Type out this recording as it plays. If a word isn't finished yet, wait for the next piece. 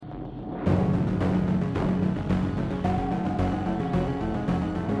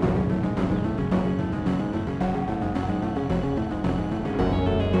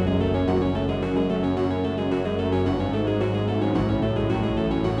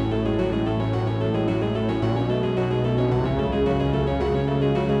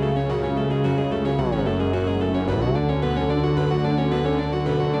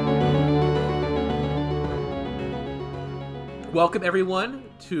Welcome, everyone,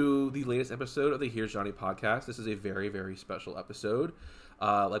 to the latest episode of the Here's Johnny podcast. This is a very, very special episode.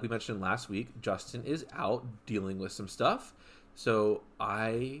 Like we mentioned last week, Justin is out dealing with some stuff. So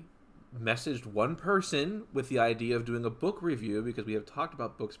I messaged one person with the idea of doing a book review because we have talked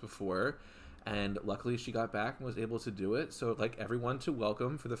about books before. And luckily she got back and was able to do it. So I'd like everyone to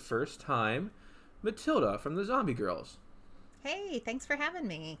welcome for the first time, Matilda from the Zombie Girls. Hey, thanks for having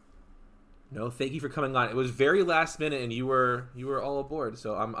me. No, thank you for coming on. It was very last minute, and you were all aboard.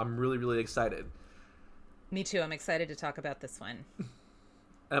 So I'm really, really excited. Me too. I'm excited to talk about this one.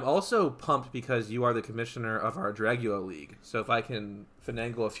 I'm also pumped because you are the commissioner of our Dragula League. So if I can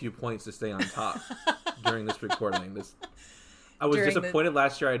finagle a few points to stay on top during this recording, I was disappointed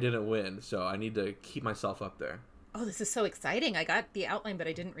last year I didn't win. So I need to keep myself up there. Oh, this is so exciting! I got the outline, but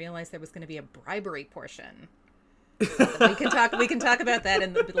I didn't realize there was going to be a bribery portion. We can talk about that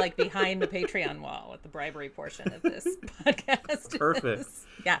in behind the Patreon wall with the bribery portion of this podcast. Perfect.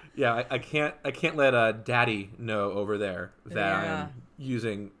 Yeah. I can't let Daddy know over there that I'm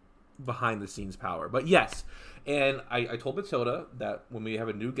using behind the scenes power. But yes, and I told Matilda that when we have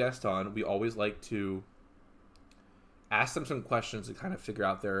a new guest on, we always like to ask them some questions to kind of figure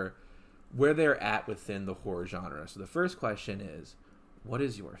out where they're at within the horror genre. So the first question is, what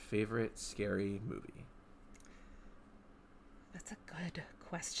is your favorite scary movie? That's a good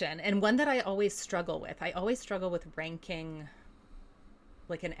question, and one that I always struggle with. I always struggle with ranking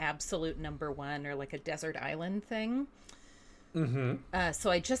like an absolute number one or like a desert island thing. Mm-hmm.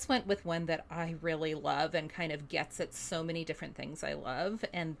 So I just went with one that I really love and kind of gets at so many different things I love,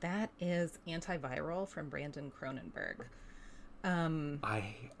 and that is Antiviral from Brandon Cronenberg.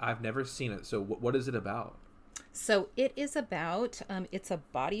 I've never seen it. So what is it about? So it is about, it's a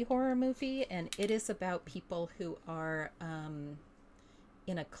body horror movie, and it is about people who are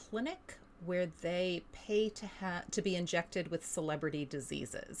in a clinic where they pay to be injected with celebrity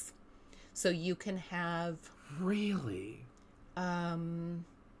diseases. So you can have... Really?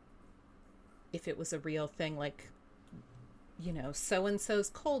 If it was a real thing, like, so-and-so's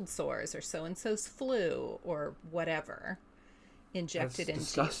cold sores or so-and-so's flu or whatever. Injected into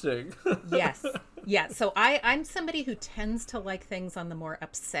disgusting. Yes. Yeah. So I'm somebody who tends to like things on the more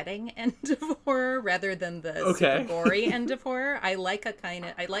upsetting end of horror rather than the super gory end of horror. I like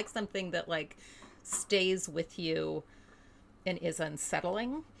something that like stays with you and is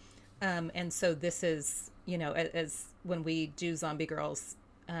unsettling. And so this is, as when we do Zombie Girls,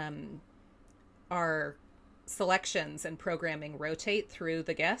 our selections and programming rotate through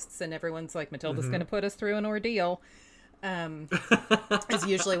the guests, and everyone's like, Matilda's going to put us through an ordeal. Is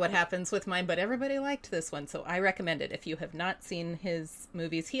usually what happens with mine, but everybody liked this one, so I recommend it if you have not seen his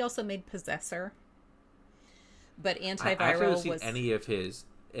movies. He also made Possessor, but Antiviral I haven't seen any of his,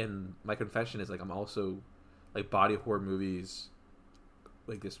 and my confession is like I'm also like body horror movies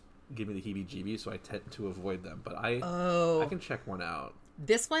like this give me the heebie-jeebies, so I tend to avoid them, but I can check one out.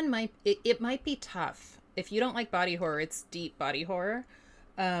 This one might be tough if you don't like body horror. It's deep body horror.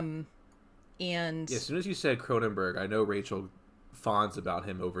 And as soon as you said Cronenberg, I know Rachel fawns about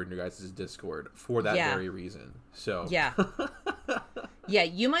him over in your guys' Discord for that very reason. So yeah,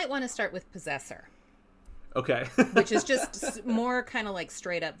 you might want to start with Possessor. Okay, which is just more kind of like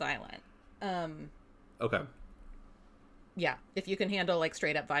straight up violent. Okay. Yeah, if you can handle like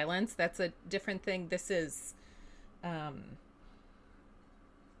straight up violence, that's a different thing. This is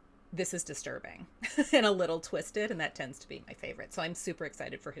disturbing and a little twisted, and that tends to be my favorite. So I'm super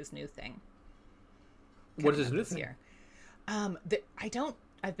excited for his new thing. What is his new thing? Year.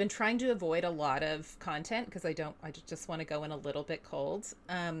 I've been trying to avoid a lot of content because I just want to go in a little bit cold.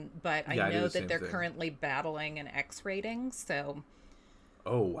 But I know that they're currently battling an X rating, so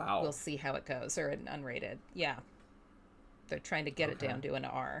oh wow, we'll see how it goes, or an unrated. Yeah, they're trying to get it down to an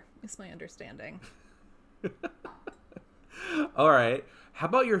R, is my understanding. All right, how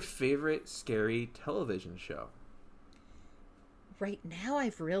about your favorite scary television show? Right now,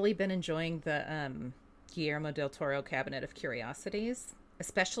 I've really been enjoying the Guillermo del Toro Cabinet of Curiosities,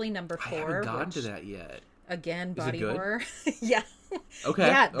 especially number 4. I haven't gotten to that yet. Again, body horror. Yeah. Okay.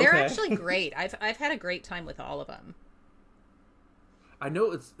 Yeah, they're actually great. I've had a great time with all of them. I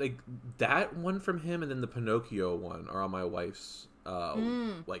know it's like that one from him, and then the Pinocchio one are on my wife's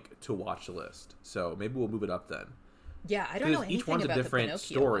like to watch list. So maybe we'll move it up then. Yeah, I don't know anything each one's about a different the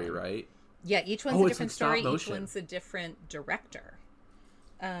story, one. Right? Yeah, each one's a different story. Like each one's a different director.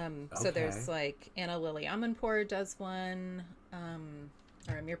 So there's like Anna Lily Amanpour does one,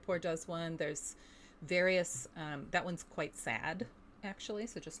 or Amirpour does one. There's various. That one's quite sad, actually.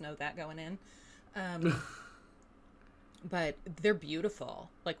 So just know that going in. But they're beautiful.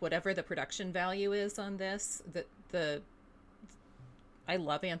 Like whatever the production value is on this, the I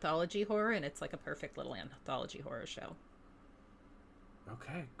love anthology horror, and it's like a perfect little anthology horror show.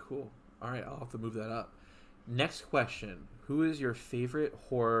 Okay, cool. All right, I'll have to move that up. Next question. Who is your favorite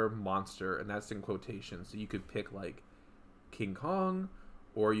horror monster? And that's in quotations. So you could pick like King Kong,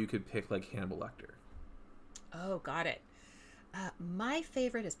 or you could pick like Hannibal Lecter. Oh, got it. My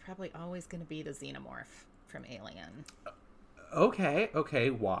favorite is probably always going to be the Xenomorph from Alien. Okay.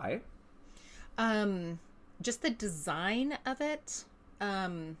 Why? Just the design of it.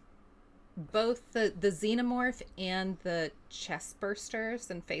 Both the Xenomorph and the chest bursters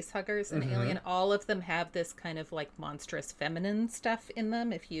and face huggers in Alien, all of them have this kind of like monstrous feminine stuff in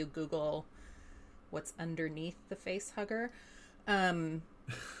them. If you Google what's underneath the face hugger,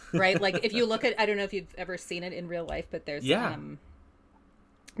 right? Like if you look at, I don't know if you've ever seen it in real life, but there's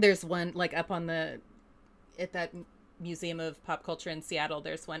one like up on at that Museum of Pop Culture in Seattle.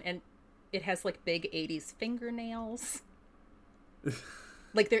 There's one, and it has like big 80s fingernails.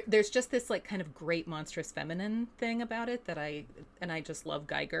 Like there's just this like kind of great monstrous feminine thing about it that I just love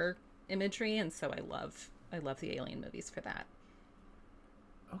Geiger imagery, and so I love the Alien movies for that.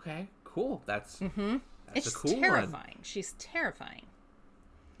 Okay, cool. That's It's a cool terrifying. one. She's terrifying.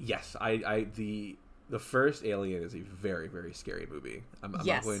 Yes, the first Alien is a very, very scary movie. I'm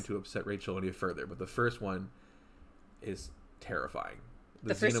not going to upset Rachel any further, but the first one is terrifying.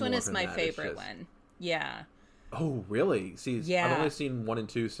 The first one is my favorite one. Yeah. Oh, really? See, yeah. I've only seen 1 and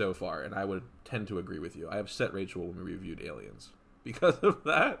 2 so far, and I would tend to agree with you. I upset Rachel when we reviewed Aliens because of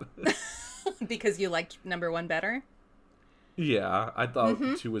that. Because you liked number 1 better? Yeah, I thought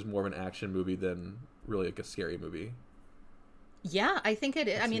 2 was more of an action movie than really like a scary movie. Yeah, I think it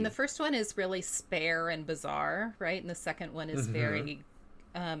is. I mean, the first one is really spare and bizarre, right? And the second one is very,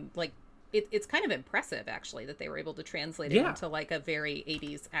 like, it's kind of impressive, actually, that they were able to translate it into, like, a very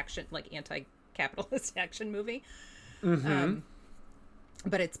 80s action, like, anti-capitalist action movie.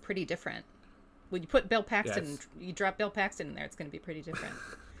 But it's pretty different. When you put Bill Paxton, you drop Bill Paxton in there, it's going to be pretty different.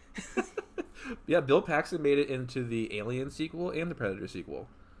 Yeah, Bill Paxton made it into the Alien sequel and the Predator sequel.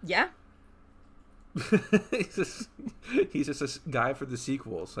 Yeah. He's just a guy for the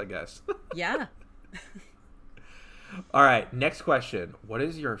sequels, I guess. Yeah. All right, next question. What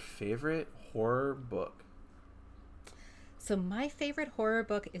is your favorite horror book? So my favorite horror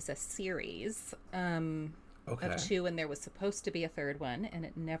book is a series of 2, and there was supposed to be a third one, and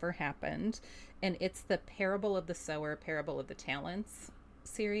it never happened. And it's the Parable of the Sower, Parable of the Talents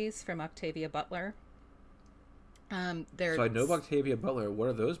series from Octavia Butler. So I know of Octavia Butler. What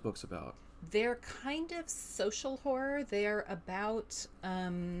are those books about? They're kind of social horror. They're about,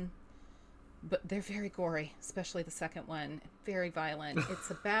 but they're very gory, especially the second one. Very violent. It's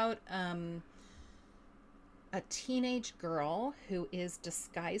about a teenage girl who is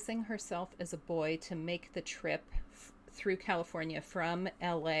disguising herself as a boy to make the trip through California from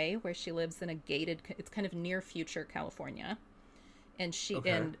LA, where she lives in a gated, it's kind of near future California. And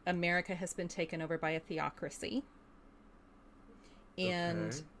and America has been taken over by a theocracy.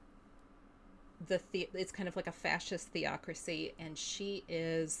 And it's kind of like a fascist theocracy, and she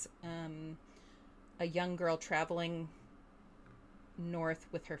is a young girl traveling north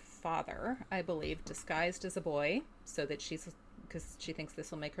with her father, I believe, disguised as a boy, so that because she thinks this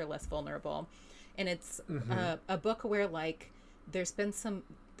will make her less vulnerable. And it's a book where like there's been some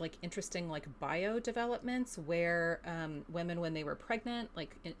like interesting like bio developments where women when they were pregnant,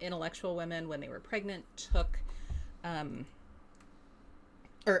 like intellectual women when they were pregnant, took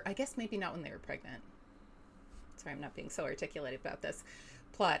or I guess maybe not when they were pregnant. Sorry, I'm not being so articulate about this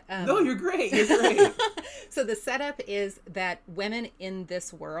plot. No, you're great. You're great. So the setup is that women in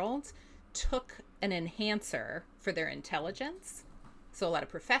this world took an enhancer for their intelligence. So a lot of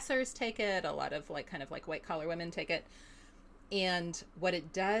professors take it. A lot of like kind of like white collar women take it. And what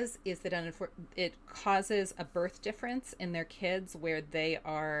it does is that it causes a birth difference in their kids where they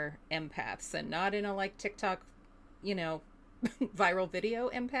are empaths, and not in a like TikTok, viral video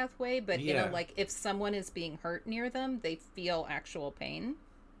empath way, but like if someone is being hurt near them, they feel actual pain.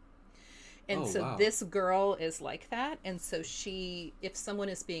 And this girl is like that. And so if someone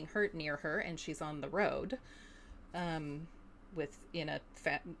is being hurt near her and she's on the road, trying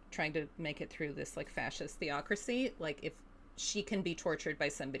to make it through this like fascist theocracy, like if she can be tortured by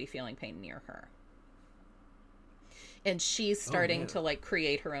somebody feeling pain near her. And she's starting to like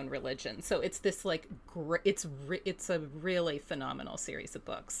create her own religion. So it's this like it's a really phenomenal series of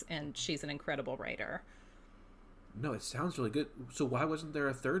books, and she's an incredible writer. No, it sounds really good. So why wasn't there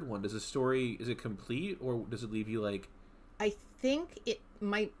a third one? Is it complete, or does it leave you like? I think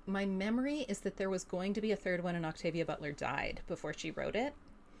my memory is that there was going to be a third one, and Octavia Butler died before she wrote it.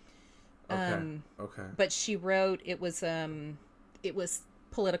 Okay. But she wrote, it was it was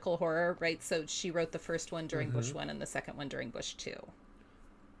political horror, right? So she wrote the first one during Bush 1 and the second one during Bush 2.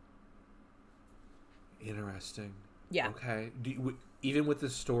 Interesting. Yeah. Okay. Even with the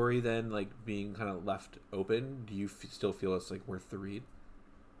story then, like, being kind of left open, do you still feel it's, like, worth the read?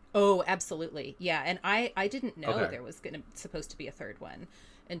 Oh, absolutely. Yeah. And I didn't know there was supposed to be a third one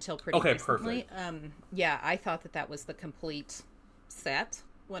until pretty recently. Perfect. Yeah, I thought that was the complete set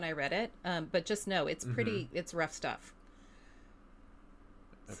when I read it. But just know it's pretty, it's rough stuff.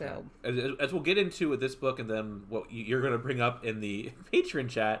 Okay. So as we'll get into with this book and then what you're going to bring up in the Patreon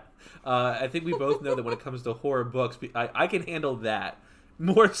chat, I think we both know that when it comes to horror books, I can handle that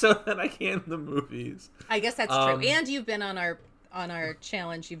more so than I can the movies. I guess that's true. And you've been on our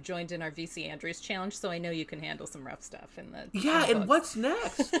challenge. You've joined in our VC Andrews challenge, so I know you can handle some rough stuff in the and what's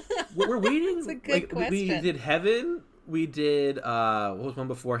next? We're waiting. That's a good question. We did Heaven. We did what was one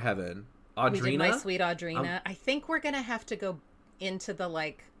before Heaven? Audrina. We did My Sweet Audrina. I think we're gonna have to go into the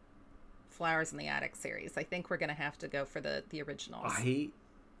like Flowers in the Attic series. I think we're gonna have to go for the originals.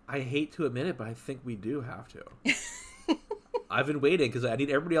 I hate to admit it, but I think we do have to. I've been waiting because I need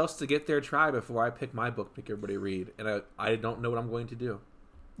everybody else to get their try before I pick my book, pick everybody read, and I don't know what I'm going to do.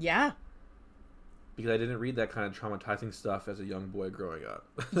 Yeah. Because I didn't read that kind of traumatizing stuff as a young boy growing up.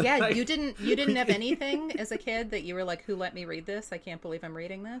 Yeah, you didn't have anything as a kid that you were like, who let me read this? I can't believe I'm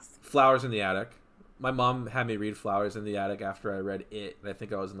reading this. Flowers in the Attic. My mom had me read Flowers in the Attic after I read It, and I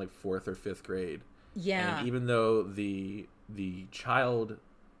think I was in like 4th or 5th grade. Yeah. And even though the child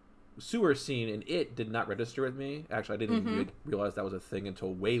sewer scene in It did not register with me, actually I didn't even realize that was a thing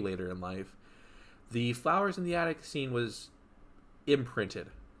until way later in life, the Flowers in the Attic scene was imprinted.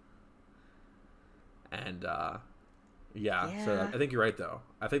 And so I think you're right though.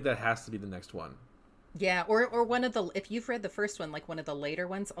 I think that has to be the next one. Yeah, or one of the, if you've read the first one, like one of the later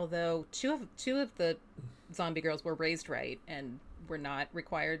ones, although two of the zombie girls were raised right and were not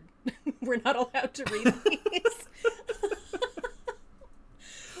required, we're not allowed to read these.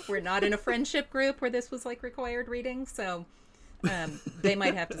 We're not in a friendship group where this was like required reading, so they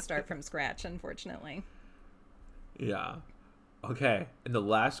might have to start from scratch, unfortunately. Yeah. Okay, and the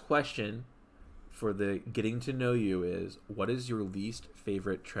last question for the getting to know you is, what is your least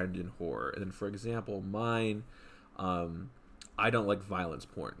favorite trend in horror? And then, for example, mine, I don't like violence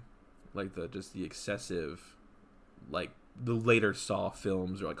porn, like the excessive, like the later Saw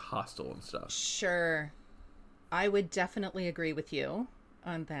films or like Hostel and stuff. Sure, I would definitely agree with you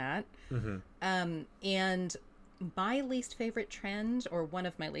on that. And my least favorite trend, or one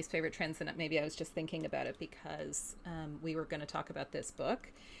of my least favorite trends, and maybe I was just thinking about it because we were going to talk about this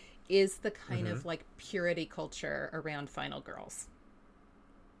book, is the kind of like purity culture around final girls.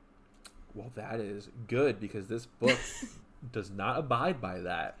 Well, that is good because this book does not abide by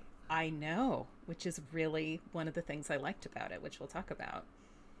that. I know, which is really one of the things I liked about it, which we'll talk about.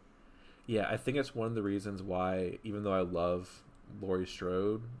 Yeah, I think it's one of the reasons why, even though I love Laurie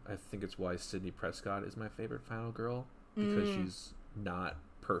Strode, I think it's why Sidney Prescott is my favorite final girl, because she's not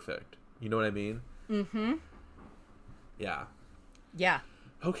perfect. You know what I mean? Yeah.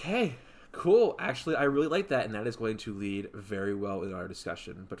 Okay, cool. Actually, I really like that, and that is going to lead very well in our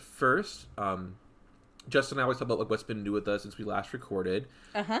discussion. But first, Justin and I always talk about like what's been new with us since we last recorded.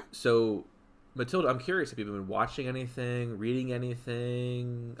 So, Matilda, I'm curious, have you been watching anything, reading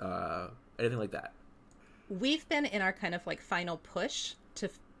anything, anything like that? We've been in our kind of like final push to,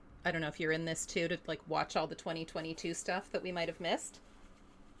 I don't know if you're in this too, to like watch all the 2022 stuff that we might have missed.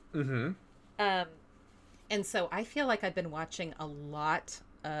 And so I feel like I've been watching a lot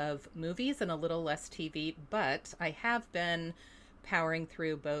of movies and a little less TV, but I have been powering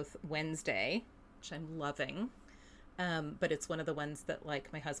through both Wednesday, which I'm loving. But it's one of the ones that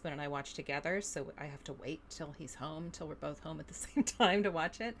like my husband and I watch together, so I have to wait till he's home, till we're both home at the same time to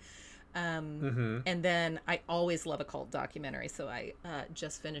watch it. And then I always love a cult documentary, so I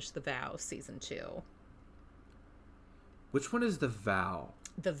just finished The Vow season 2. Which one is The Vow?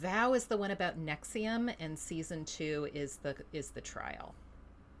 The Vow is the one about NXIVM, and season 2 is the trial.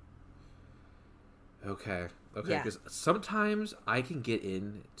 Okay, because sometimes I can get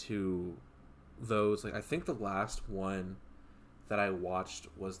into those. Like, I think the last one that I watched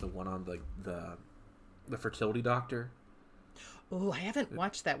was the one on the fertility doctor. Oh, I haven't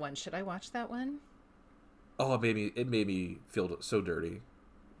watched that one. Should I watch that one? Oh, it made me feel so dirty.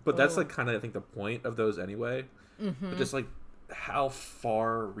 But that's like kind of, I think, the point of those anyway. But just like how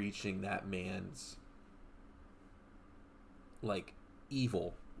far reaching that man's like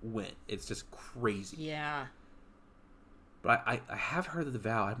evil went. It's just crazy. Yeah. But I have heard of The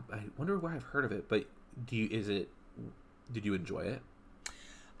Vow. I wonder where I've heard of it. But did you enjoy it?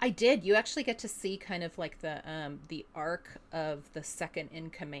 I did. You actually get to see kind of like the arc of the second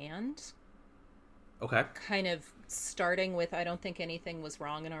in command. Okay. Kind of starting with I don't think anything was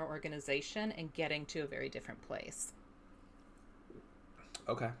wrong in our organization and getting to a very different place.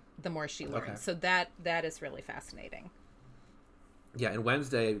 Okay. The more she learns. Okay. So that is really fascinating. Yeah, and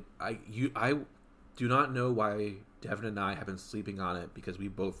Wednesday, I do not know why Devin and I have been sleeping on it, because we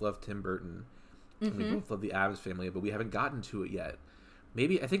both love Tim Burton and we both love the Addams Family, but we haven't gotten to it yet.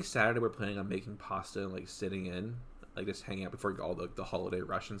 Maybe I think Saturday we're planning on making pasta and like sitting in, like just hanging out before all the holiday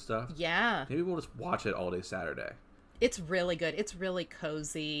rush and stuff. Yeah. Maybe we'll just watch it all day Saturday. It's really good. It's really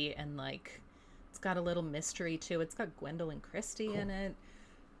cozy and like it's got a little mystery too. It's got Gwendolyn Christie in it.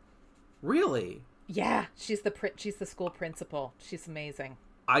 Really? Yeah, she's the school principal. She's amazing.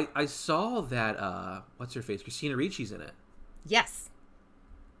 I saw that what's her face? Christina Ricci's in it. Yes.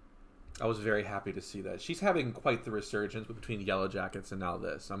 I was very happy to see that. She's having quite the resurgence between Yellow Jackets and now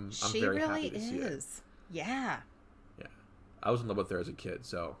this. I'm very happy to see it. Yeah. Yeah. I was in love with her as a kid,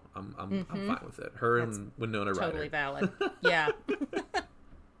 so I'm fine with it. Her and Winona Ryder. Totally valid. Yeah.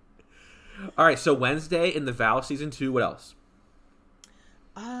 All right, so Wednesday in the Vow season 2, what else?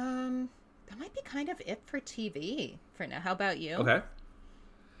 That might be kind of it for TV for now. How about you? Okay.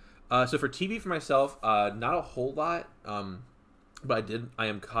 So for TV for myself, not a whole lot. But I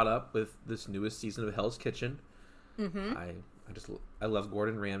am caught up with this newest season of Hell's Kitchen. Mm-hmm. I love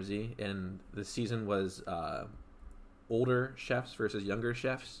Gordon Ramsay, and the season was older chefs versus younger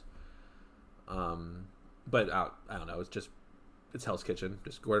chefs. But I don't know. It's Hell's Kitchen.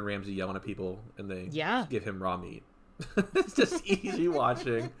 Just Gordon Ramsay yelling at people, and they give him raw meat. It's just easy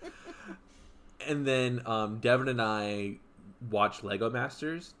watching. And then Devin and I watch Lego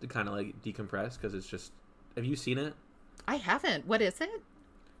Masters to kind of like decompress, because it's just. Have you seen it? I haven't. What is it?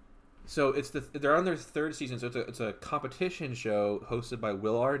 So they're on their third season. So it's a competition show hosted by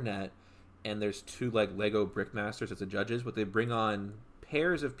Will Arnett, and there's 2 like Lego Brickmasters as the judges, but they bring on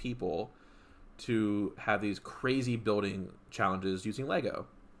pairs of people to have these crazy building challenges using Lego.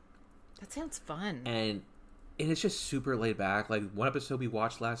 That sounds fun. And it's just super laid back. Like one episode we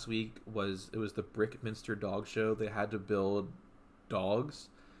watched last week was the Brickminster Dog Show. They had to build dogs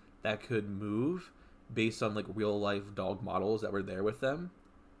that could move based on like real life dog models that were there with them.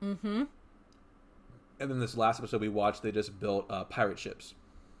 Mm-hmm. And then this last episode we watched, they just built pirate ships.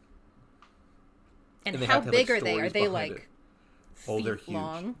 And how big are they? Are they like feet they're huge.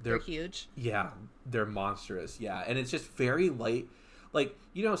 Long? They're huge. Yeah, they're monstrous. Yeah, and it's just very light. Like,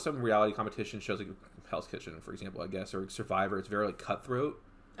 you know, some reality competition shows like Hell's Kitchen, for example, I guess, or Survivor. It's very like cutthroat.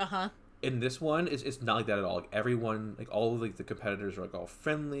 In this one, it's not like that at all. Like everyone, like all of like the competitors are like all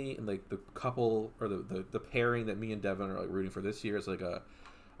friendly, and like the couple or the pairing that me and Devin are like rooting for this year is like a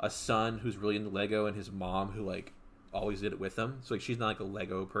son who's really into Lego, and his mom who like always did it with him. So like she's not like a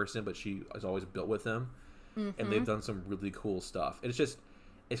Lego person, but she is always built with him, and they've done some really cool stuff. And it's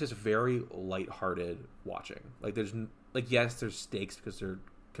just very lighthearted watching. Like there's like yes, there's stakes because they're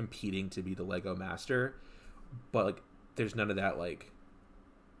competing to be the Lego master, but like there's none of that like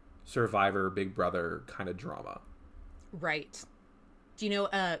Survivor, Big Brother kind of drama. Right. Do you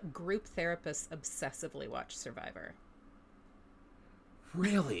know group therapists obsessively watch Survivor?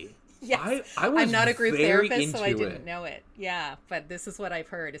 Really? Yes. I'm not a group therapist, so I didn't know it. Yeah, but this is what I've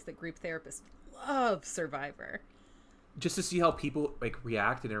heard is that group therapists love Survivor. Just to see how people like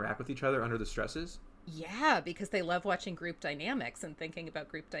react and interact with each other under the stresses? Yeah, because they love watching group dynamics and thinking about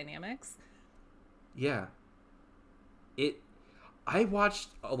group dynamics. Yeah. I watched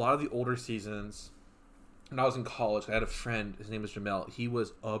a lot of the older seasons when I was in college. I had a friend, his name was Jamel. He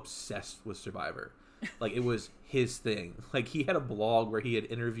was obsessed with Survivor. Like, it was his thing. Like, he had a blog where he had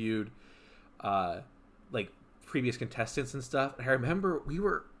interviewed, like, previous contestants and stuff. And I remember we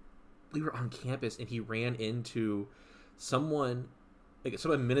were on campus, and he ran into someone, like,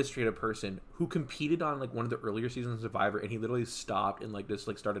 some administrative person who competed on, like, one of the earlier seasons of Survivor, and he literally stopped and, like, just,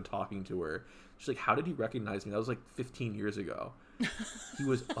 like, started talking to her. She's like, how did he recognize me? That was, like, 15 years ago. He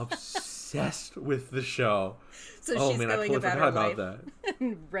was obsessed with the show. So she's going I totally about forgot her about life that.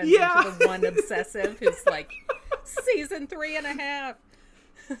 and runs into the one obsessive who's like season 3.5.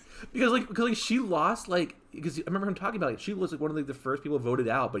 Because she lost, like, because I remember him talking about it. She was like one of like, the first people voted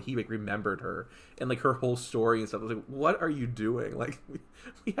out, but he like remembered her and like her whole story and stuff. I was like, what are you doing? Like,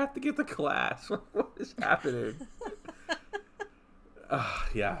 we have to get to class. What is happening?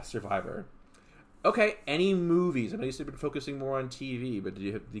 Yeah, Survivor. Okay, any movies? I know you've been focusing more on TV, but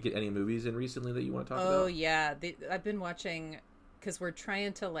did you get any movies in recently that you want to talk about? Oh, yeah. I've been watching, because we're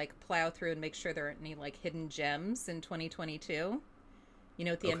trying to, like, plow through and make sure there aren't any, like, hidden gems in 2022. You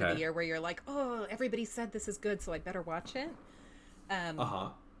know, at the end of the year where you're like, oh, everybody said this is good, so I better watch it.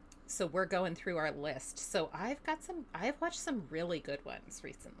 So we're going through our list. So I've watched some really good ones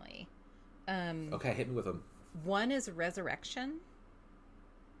recently. Okay, hit me with them. One is Resurrection,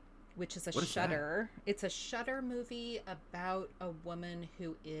 which is a What is Shudder. It's a Shudder movie about a woman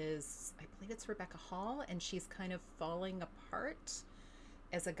who is, I believe it's Rebecca Hall, and she's kind of falling apart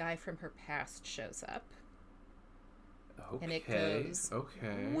as a guy from her past shows up. Okay. And it goes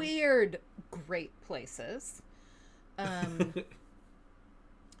weird, great places.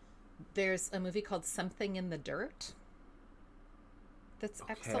 There's a movie called Something in the Dirt. That's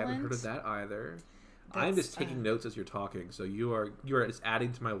excellent. I haven't heard of that either. I'm just taking notes as you're talking, so you are just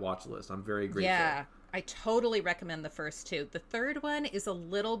adding to my watch list. I'm very grateful. Yeah, I totally recommend the first two. The third one is a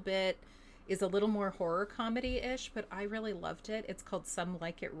little more horror comedy-ish, but I really loved it. It's called Some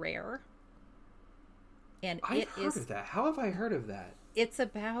Like It Rare. And I've heard of that. How have I heard of that? It's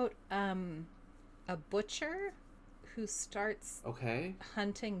about a butcher who starts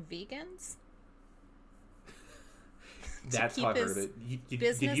hunting vegans. That's how I heard of it.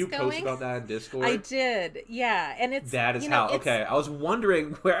 Did you post going? about that in Discord? I did, yeah. And that is how. Okay, I was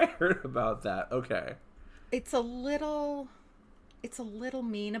wondering where I heard about that. Okay, it's a little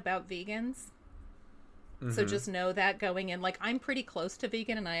mean about vegans. Mm-hmm. So just know that going in. Like, I'm pretty close to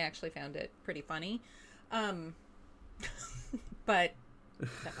vegan, and I actually found it pretty funny. But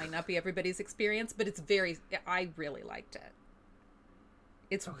that might not be everybody's experience. But I really liked it.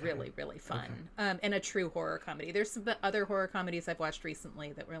 It's really, really fun. And a true horror comedy. There's some other horror comedies I've watched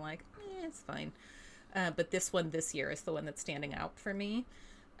recently that were like, it's fine. But this one this year is the one that's standing out for me.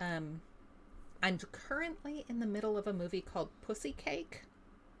 I'm currently in the middle of a movie called Pussy Cake,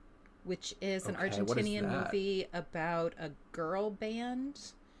 which is an Argentinian movie about a girl band,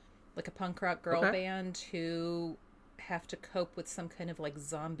 like a punk rock girl band who have to cope with some kind of like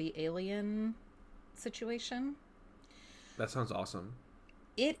zombie alien situation. That sounds awesome.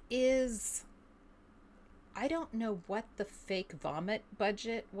 It is, I don't know what the fake vomit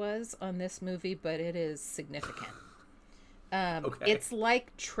budget was on this movie, but it is significant. It's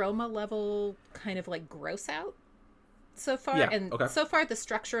like trauma level, kind of like gross out so far. Yeah, and so far the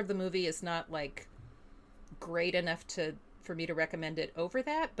structure of the movie is not like great enough for me to recommend it over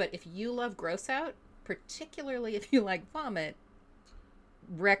that. But if you love gross out, particularly if you like vomit,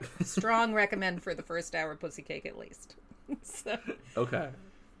 strong recommend for the first hour Pussy Cake at least. So,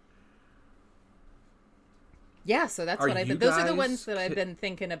 yeah, so that's what I've been. Those are the ones that I've been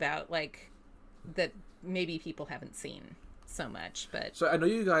thinking about, like, that maybe people haven't seen so much. But so I know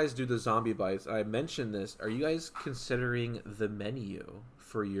you guys do the zombie bites. I mentioned this. Are you guys considering the menu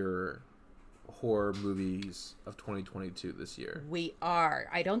for your horror movies of 2022 this year? We are.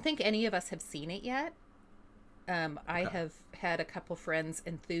 I don't think any of us have seen it yet. I have had a couple friends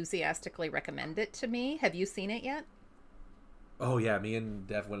enthusiastically recommend it to me. Have you seen it yet? Oh, yeah. Me and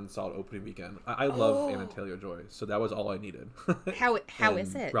Dev went and saw it opening weekend. I love Anna Taylor-Joy, so that was all I needed. How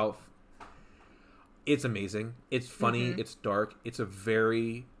is it? Ralph, it's amazing. It's funny. Mm-hmm. It's dark. It's a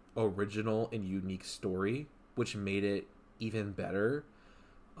very original and unique story, which made it even better.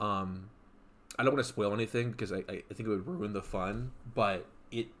 I don't want to spoil anything because I think it would ruin the fun, but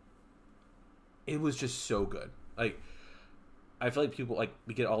it was just so good. Like, I feel like people, like,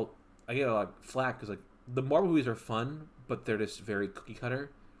 I get a lot of flack because, like, the Marvel movies are fun, but they're just very cookie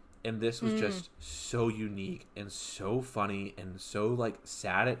cutter. And this was just so unique and so funny and so, like,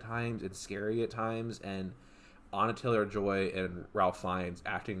 sad at times and scary at times. And Anna Taylor-Joy and Ralph Fiennes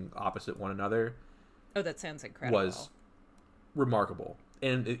acting opposite one another. Oh, that sounds incredible. Was remarkable.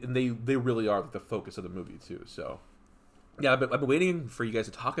 And they really are the focus of the movie, too. So, yeah, I've been waiting for you guys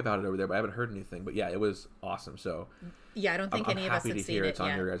to talk about it over there, but I haven't heard anything. But, yeah, it was awesome. So, yeah, I don't think any of us have seen it yet. I'm happy to hear it's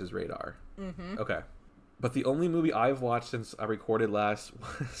on your guys' radar. Mm-hmm. Okay. But the only movie I've watched since I recorded last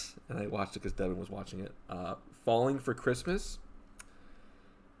was, and I watched it because Devin was watching it, Falling for Christmas.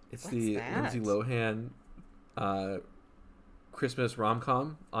 It's the Lindsay Lohan Christmas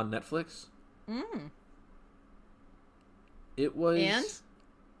rom-com on Netflix. It was...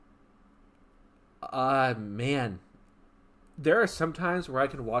 And? Man. There are some times where I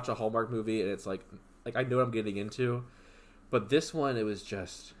can watch a Hallmark movie and it's like I know what I'm getting into. But this one, it was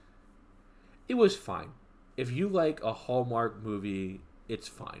just... It was fine. If you like a Hallmark movie, it's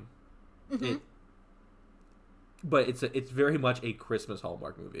fine. Mm-hmm. But it's very much a Christmas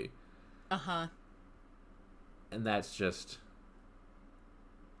Hallmark movie. Uh-huh. And that's just,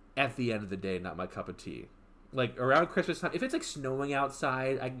 at the end of the day, not my cup of tea. Like, around Christmas time, if it's like snowing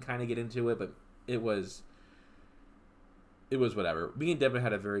outside, I can kind of get into it, but it was whatever. Me and Devin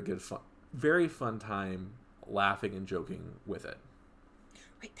had a very fun time laughing and joking with it.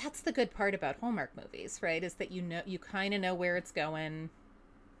 Right, that's the good part about Hallmark movies, right? Is that you kind of know where it's going.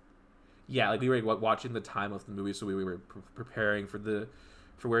 yeah, like we were watching the time of the movie, so we were preparing for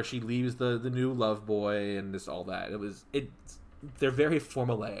where she leaves the new love boy and just all that. They're very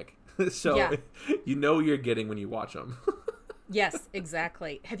formulaic, so Yeah. you know what you're getting when you watch them. Yes,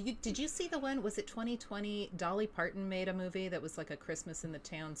 exactly. Did you see the one, was it 2020? Dolly Parton made a movie that was like a Christmas in the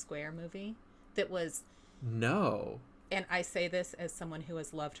Town Square movie that was, No. and I say this as someone who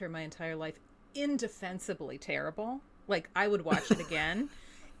has loved her my entire life, indefensibly terrible. Like, I would watch it again.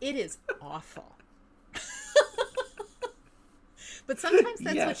 It is awful. But sometimes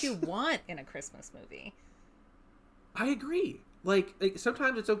that's Yes. what you want in a Christmas movie. I agree. Like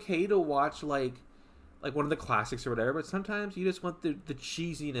sometimes it's okay to watch like one of the classics or whatever, but sometimes you just want the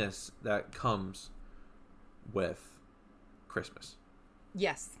cheesiness that comes with Christmas.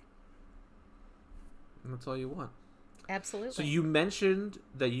 Yes, And that's all you want. absolutely. So you mentioned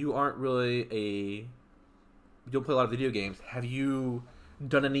that you aren't really you don't play a lot of video games. Have you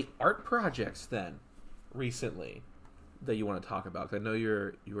done any art projects then recently that you want to talk about? 'Cause I know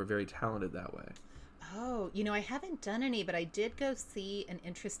you were very talented that way. Oh, I haven't done any, but I did go see an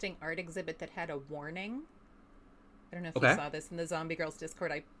interesting art exhibit that had a warning. I don't know if Okay. you saw this in the Zombie Girls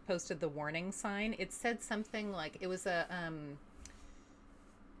Discord. I posted the warning sign. It said something like it was an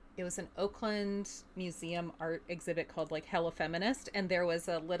Oakland museum art exhibit called like Hella Feminist, and there was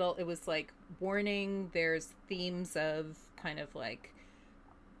it was like warning, there's themes of kind of like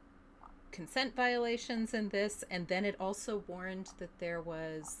consent violations in this, and then it also warned that there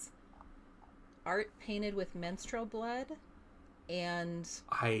was art painted with menstrual blood and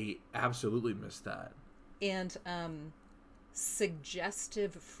I absolutely missed that.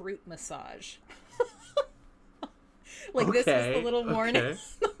 suggestive fruit massage. Like, this was the little warning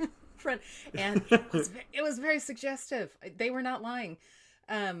Okay. front, and it was very suggestive. They were not lying.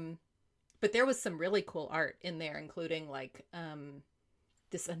 But there was some really cool art in there, including like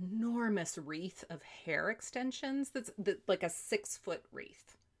this enormous wreath of hair extensions that's like a 6-foot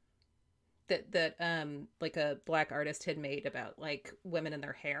wreath that like a black artist had made about like women and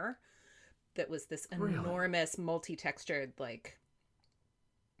their hair. That was this enormous multi-textured, like,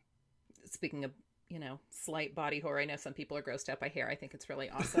 speaking of, slight body horror. I know some people are grossed out by hair. I think it's really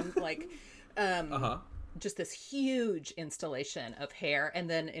awesome. Like, just this huge installation of hair. And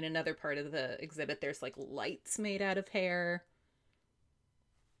then in another part of the exhibit, there's like lights made out of hair.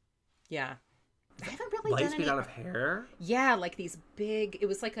 Yeah. I haven't really Lights done any made out of hair? Yeah, like these big. It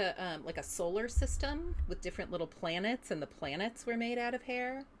was like a solar system with different little planets, and the planets were made out of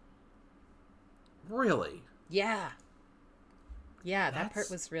hair. Really? Yeah. Yeah, that part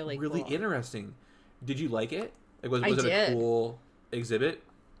was really cool. Interesting. Did you like it? Like, was I it did. a cool exhibit?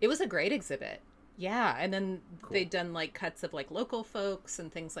 It was a great exhibit. Yeah, and then they'd done like cuts of like local folks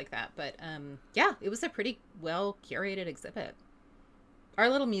and things like that. But yeah, it was a pretty well curated exhibit. Our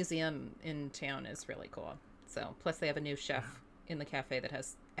little museum in town is really cool. So, plus they have a new chef in the cafe that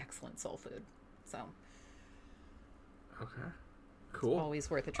has excellent soul food. So, Okay. Cool. it's always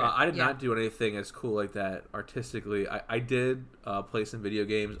worth a trip. I did not do anything as cool like that artistically. I did play some video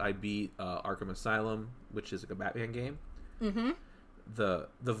games. I beat Arkham Asylum, which is like a Batman game. Mm-hmm. The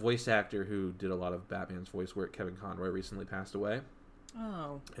voice actor who did a lot of Batman's voice work, Kevin Conroy, recently passed away.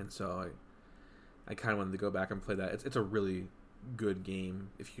 Oh. And so I kind of wanted to go back and play that. It's a really good game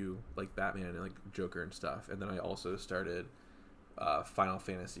if you like Batman and like Joker and stuff. And then I also started Final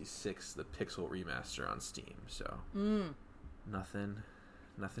Fantasy VI, the Pixel remaster on Steam. So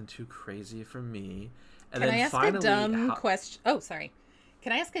nothing too crazy for me. And Can then I ask finally, a dumb question? Oh, sorry.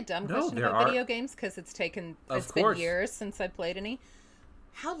 Can I ask a dumb question there about are. video games? Because it's been course. years since I played any.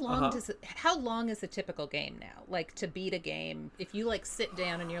 How long is a typical game now? Like, to beat a game, if you like sit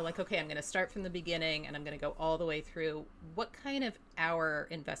down and you're like, okay, I'm going to start from the beginning and I'm going to go all the way through, what kind of hour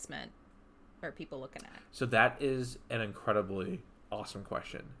investment are people looking at? So that is an incredibly awesome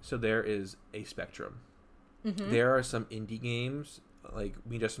question. So there is a spectrum. Mm-hmm. There are some indie games, like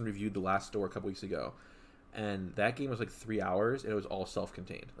we just reviewed The Last Door a couple weeks ago, and that game was like 3 hours and it was all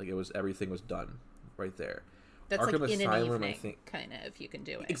self-contained. Like everything was done right there. That's Arkham like in Asylum, an I evening, think, kind of, you can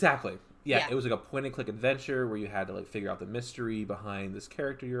do it. exactly. Yeah, it was like a point-and-click adventure where you had to like figure out the mystery behind this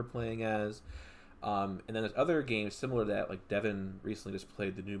character you were playing as. And then there's other games similar to that, like Devin recently just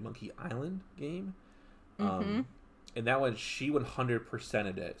played the new Monkey Island game. And that one, she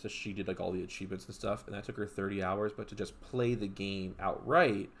 100%ed it. So she did like all the achievements and stuff, and that took her 30 hours. But to just play the game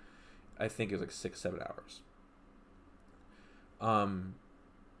outright, I think it was like 6-7 hours.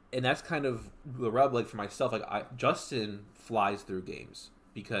 And that's kind of the rub, like for myself, like Justin flies through games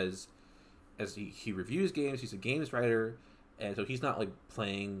because as he reviews games, he's a games writer, and so he's not like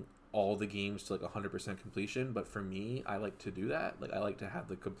playing all the games to like 100% completion, but for me, I like to do that. Like I like to have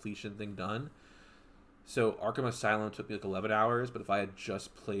the completion thing done. So Arkham Asylum took me like 11 hours, but if I had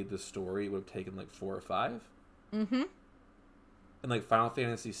just played the story, it would have taken like 4 or 5. Mm-hmm. And like Final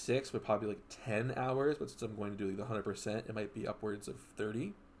Fantasy VI would probably be like 10 hours, but since I'm going to do like the 100%, it might be upwards of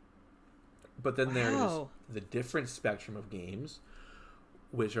 30. But then there's the different spectrum of games,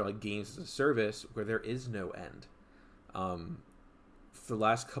 which are like games as a service, where there is no end. For the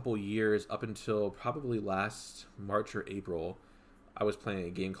last couple years, up until probably last March or April, I was playing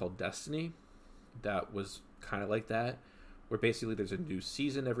a game called Destiny that was kind of like that, where basically there's a new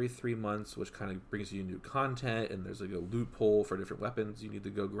season every 3 months, which kind of brings you new content, and there's like a loophole for different weapons you need to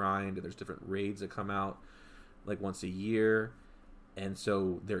go grind, and there's different raids that come out like once a year, and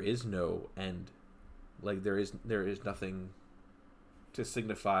so there is no end. Like there is nothing to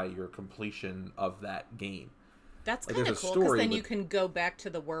signify your completion of that game. That's kind of cool, because then you can go back to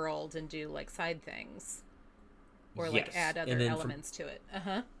the world and do like side things, or like add other elements to it.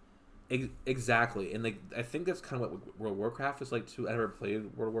 Exactly, and like I think that's kind of what World of Warcraft is like too. I never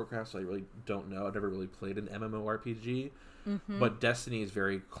played World of Warcraft, so I really don't know. I've never really played an MMORPG, but Destiny is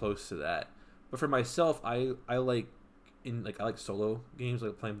very close to that. But for myself, I like solo games. I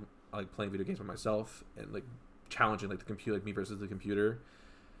like playing video games by myself and like challenging like the computer, like me versus the computer,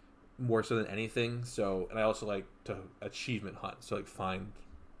 more so than anything. So, and I also like to achievement hunt, so like find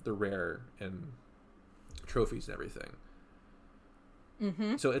the rare and trophies and everything.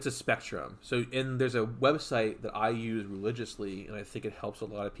 So it's a spectrum. So, and there's a website that I use religiously, and I think it helps a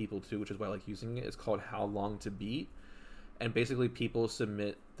lot of people too, which is why I like using it. It's called How Long to Beat, and basically people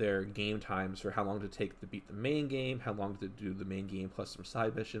submit their game times for how long to take to beat the main game, how long to do the main game plus some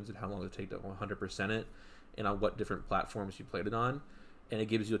side missions, and how long to take to 100% it, and on what different platforms you played it on, and it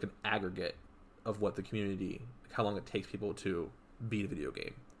gives you like an aggregate of what the community, like how long it takes people to beat a video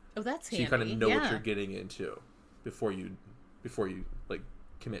game. Oh, that's handy. So you kind of know what you're getting into before you like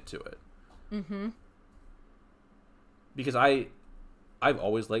commit to it. Because I've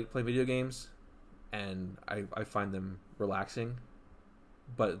always liked playing video games, and I find them relaxing,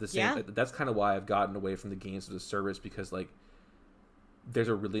 but at the same that's kind of why I've gotten away from the games as a service, because like there's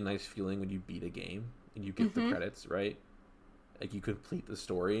a really nice feeling when you beat a game and you get the credits, right? Like you complete the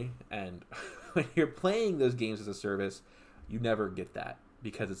story, and when you're playing those games as a service, you never get that,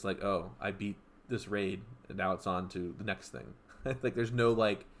 because it's like, oh, I beat this raid and now it's on to the next thing. Like there's no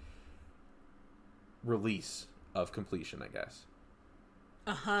like release of completion, I guess.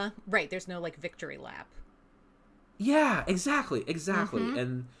 Right, there's no like victory lap. Yeah, exactly.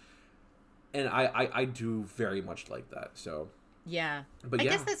 And I do very much like that. So yeah, but I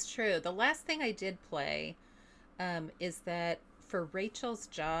guess that's true. The last thing I did play is that for Rachel's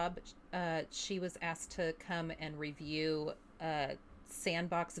job, she was asked to come and review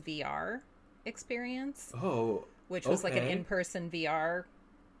Sandbox VR experience. Which was like an in-person VR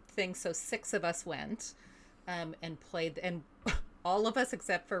thing. So 6 of us went and played, and all of us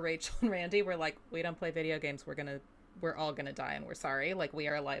except for Rachel and Randy were like, we don't play video games, we're all gonna die, and we're sorry, like we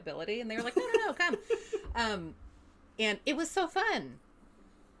are a liability. And they were like, no, come. And it was so fun.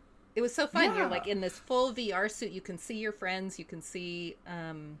 You're like in this full VR suit, you can see your friends, you can see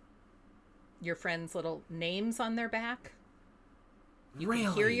your friends' little names on their back. You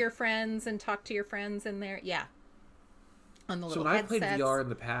can hear your friends and talk to your friends in there. Yeah. On the little headsets. So when I played VR in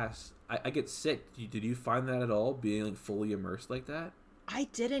the past, I get sick. Did you find that at all, being like fully immersed like that? I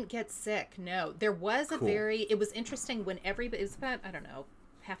didn't get sick, no. There was it was interesting when it was about, I don't know,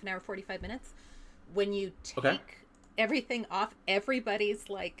 half an hour, 45 minutes. When you take everything off, everybody's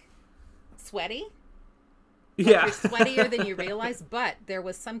like sweaty. Yeah. You're sweatier than you realize, but there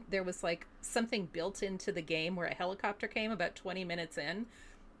was like something built into the game where a helicopter came about 20 minutes in,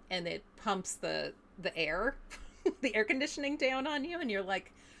 and it pumps the air, the air conditioning down on you, and you're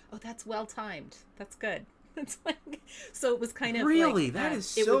like, oh, that's well timed. That's good. It's like, so it was kind of really like, that is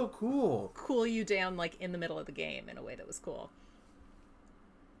so cool. Cool you down like in the middle of the game in a way that was cool.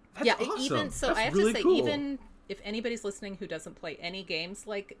 That's awesome. Even so, that's I have really to say, cool. even if anybody's listening who doesn't play any games,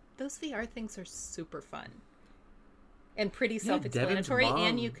 like those VR things are super fun. And pretty self-explanatory,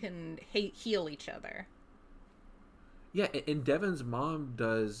 and you can heal each other. Yeah, and Devin's mom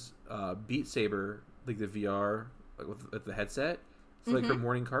does Beat Saber, like the VR, like with the headset. It's like her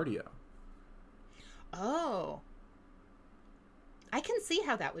morning cardio. Oh. I can see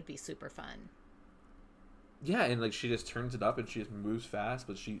how that would be super fun. Yeah, and like she just turns it up and she just moves fast,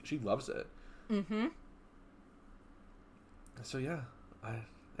 but she loves it. So yeah,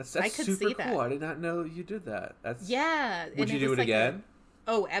 that's super cool. I did not know you did that. Would you do it again?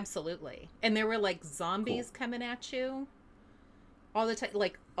 Oh, absolutely. And there were like zombies coming at you. all the time,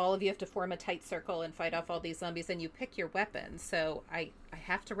 like all of you have to form a tight circle and fight off all these zombies, and you pick your weapons. So I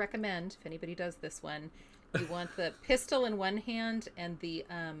have to recommend, if anybody does this one, you want the pistol in one hand and the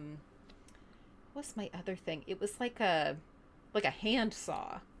what's my other thing? It was like a hand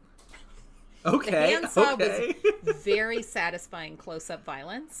saw. Okay. The hand saw was very satisfying close-up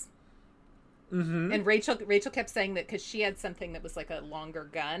violence. Mm-hmm. And Rachel kept saying that because she had something that was like a longer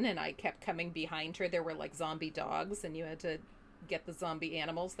gun, and I kept coming behind her. There were like zombie dogs, and you had to get the zombie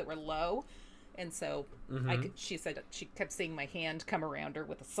animals that were low. And so she said she kept seeing my hand come around her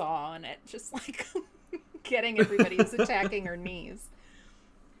with a saw on it, just like getting everybody who's attacking her knees.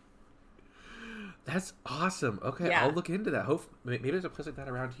 That's awesome. Okay, Yeah. I'll look into that. Maybe there's a place like that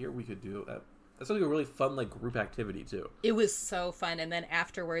around here we could do. That's like a really fun like group activity too. It was so fun, and then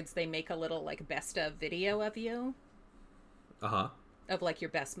afterwards they make a little like best of video of you. Of like your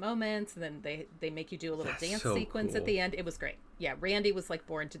best moments, and then they make you do a little dance sequence at the end. It was great. Yeah, Randy was like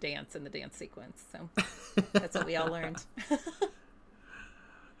born to dance in the dance sequence, so that's what we all learned.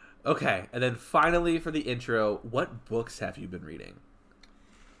 Okay, and then finally for the intro, what books have you been reading?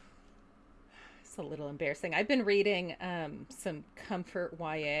 It's a little embarrassing. I've been reading some comfort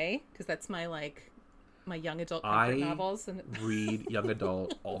YA because that's my young adult comfort novels. And read young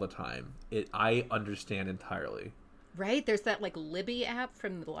adult all the time. I understand entirely. Right? There's that like Libby app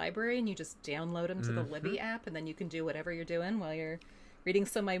from the library, and you just download them to the Libby app, and then you can do whatever you're doing while you're reading.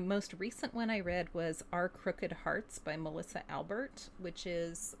 So my most recent one I read was Our Crooked Hearts by Melissa Albert, which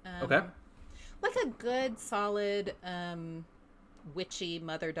is like a good, solid, witchy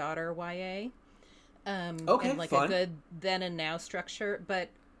mother-daughter YA. And like fun. A good then and now structure, but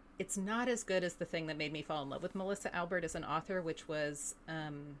it's not as good as the thing that made me fall in love with Melissa Albert as an author, which was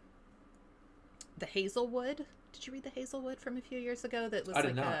The Hazelwood. Did you read The Hazelwood from a few years ago? That was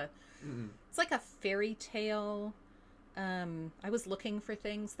it's like a fairy tale. I was looking for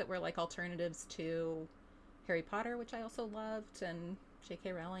things that were like alternatives to Harry Potter, which I also loved, and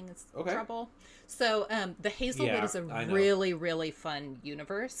J.K. Rowling is trouble. So The Hazelwood is a really, really fun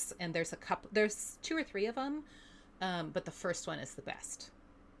universe, and there's two or three of them, but the first one is the best.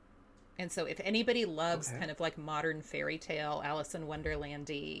 And so if anybody loves kind of like modern fairy tale, Alice in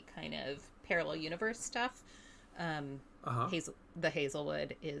Wonderland-y kind of parallel universe stuff, The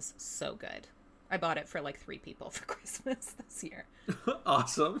Hazelwood is so good. I bought it for like 3 people for Christmas this year.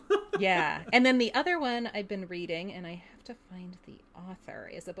 Awesome. Yeah. And then the other one I've been reading, and I have to find the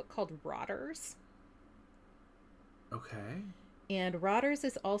author, is a book called Rotters. Okay. And Rotters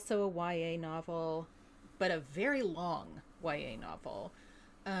is also a YA novel, but a very long YA novel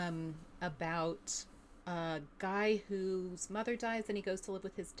about a guy whose mother dies and he goes to live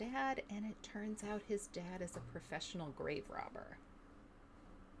with his dad, and it turns out his dad is a professional grave robber.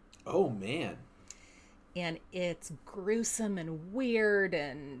 Oh, man. And it's gruesome and weird,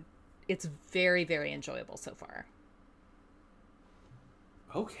 and it's very, very enjoyable so far.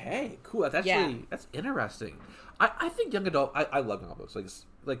 Okay, cool. That's interesting. I think young adult. I love young adults.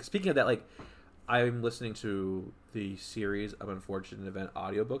 Like speaking of that, like I'm listening to the series of Unfortunate Event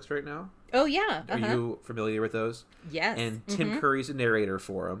audiobooks right now. Oh yeah. Are you familiar with those? Yes. And Tim Curry's a narrator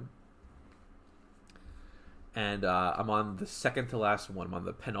for them. And I'm on the second to last one. I'm on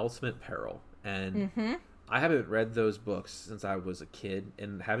the penultimate peril, and I haven't read those books since I was a kid.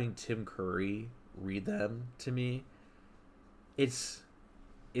 And having Tim Curry read them to me, it's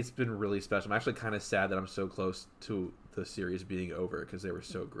been really special. I'm actually kind of sad that I'm so close to the series being over because they were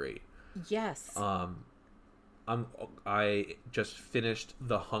so great. Yes. I just finished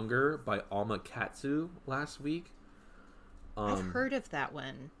The Hunger by Alma Katsu last week. I've heard of that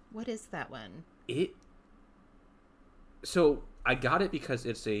one. What is that one? So I got it because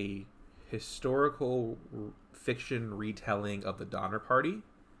it's a historical fiction retelling of the Donner Party.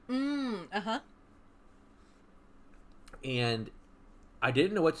 And I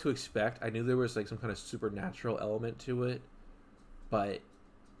didn't know what to expect. I knew there was like some kind of supernatural element to it, but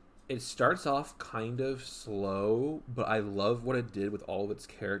it starts off kind of slow, but I love what it did with all of its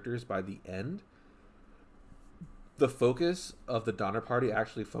characters by the end. The focus of the Donner Party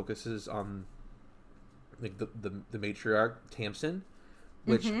actually focuses on like the matriarch Tamsin,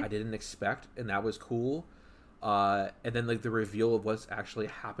 which I didn't expect, and that was cool. And then like the reveal of what's actually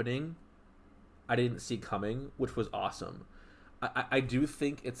happening, I didn't see coming, which was awesome. I do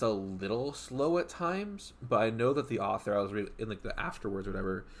think it's a little slow at times, but I know that the author, I was reading in like the afterwards or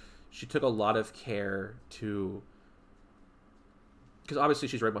whatever, she took a lot of care to, because obviously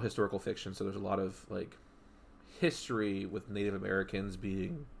she's writing about historical fiction, so there's a lot of like history with Native Americans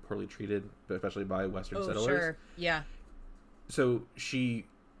being poorly treated, especially by Western settlers. Sure. Yeah. So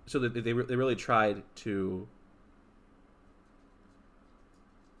they really tried to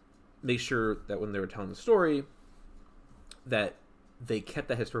make sure that when they were telling the story, that they kept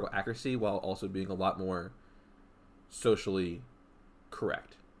that historical accuracy while also being a lot more socially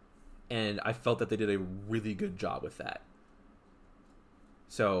correct. And I felt that they did a really good job with that.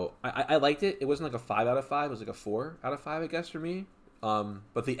 So I liked it. It wasn't like a 5 out of 5. It was like a 4 out of 5, I guess, for me.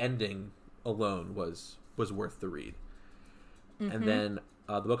 But the ending alone was worth the read. Mm-hmm. And then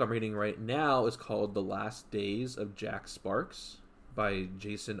the book I'm reading right now is called The Last Days of Jack Sparks by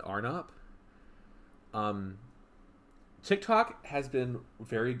Jason Arnott. TikTok has been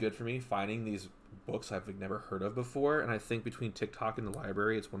very good for me finding these books I've never heard of before. And I think between TikTok and the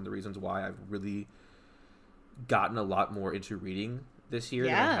library, it's one of the reasons why I've really gotten a lot more into reading this year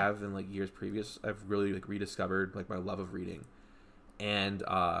than I have in like years previous. I've really like rediscovered like my love of reading. And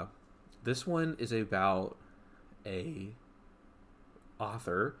this one is about a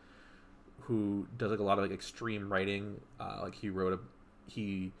author who does like a lot of like extreme writing. Like he wrote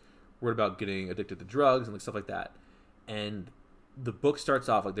about getting addicted to drugs and like stuff like that. And the book starts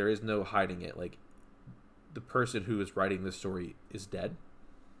off like there is no hiding it. Like the person who is writing this story is dead.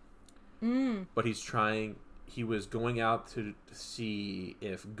 But he was going out to see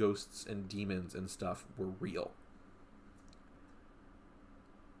if ghosts and demons and stuff were real.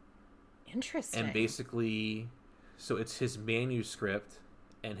 Interesting. And basically, so it's his manuscript,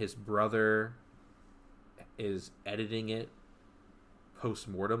 and his brother is editing it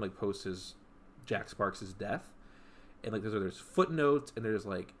post-mortem, like post his Jack Sparks' death. And like there's footnotes, and there's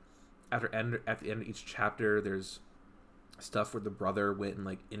like at the end of each chapter, there's stuff where the brother went and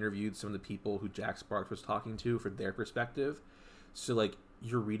like interviewed some of the people who Jack Sparks was talking to for their perspective. So like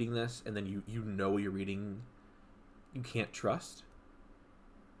you're reading this, and then you know you're reading, you can't trust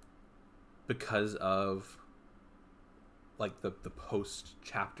because of like the post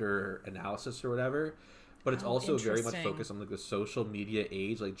chapter analysis or whatever. But it's also very much focused on like the social media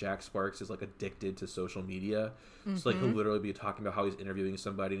age. Like Jack Sparks is like addicted to social media. Mm-hmm. So like he'll literally be talking about how he's interviewing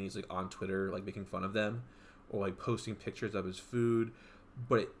somebody and he's like on Twitter like making fun of them or like posting pictures of his food.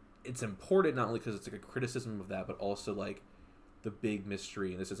 But it's important not only because it's like a criticism of that, but also like the big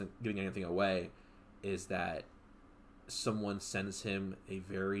mystery, and this isn't giving anything away, is that someone sends him a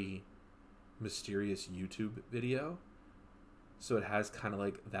very mysterious YouTube video. So it has kind of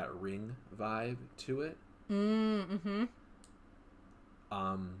like that Ring vibe to it. Mm-hmm.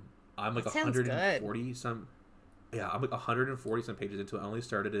 I'm like 140 some. Yeah, I'm like 140 some pages into it. I only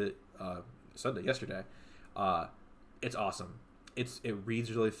started it yesterday. It's awesome. It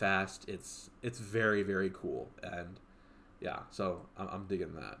reads really fast. It's very, very cool, and yeah, so I'm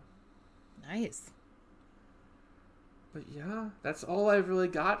digging that. Nice. But yeah, that's all I've really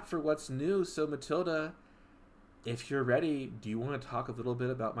got for what's new. So Matilda, if you're ready, do you want to talk a little bit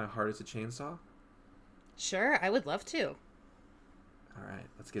about My Heart is a Chainsaw? Sure, I would love to. All right,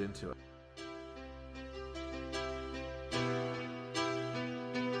 let's get into it.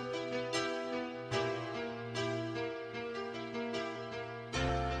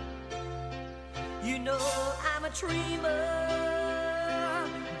 You know I'm a dreamer,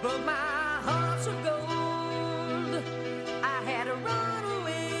 but my heart's of gold. I had to run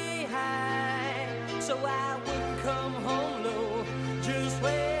away high, so I wouldn't come home low. Just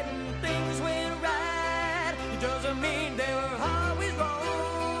when things went right, it doesn't mean they were always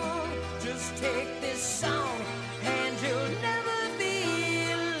wrong. Just take this song, and you'll never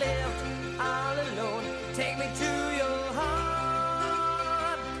be left all alone. Take me to your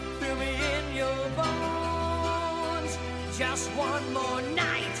heart, fill me in your bones. Just one more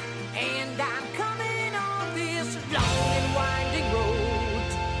night, and I'm coming on this long and winding road.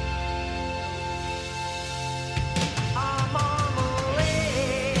 I'm on the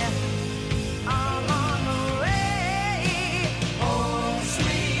way, I'm on the way, home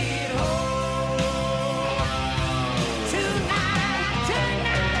sweet home. Tonight,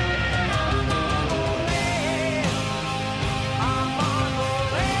 I'm on the way, I'm on the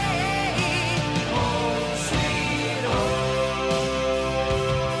way, home sweet home.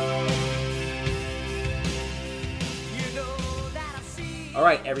 You know that I see. All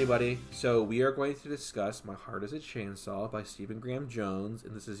right, everybody. So we are going to discuss My Heart is a Chainsaw by Stephen Graham Jones,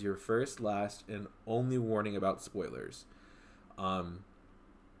 and this is your first, last, and only warning about spoilers. I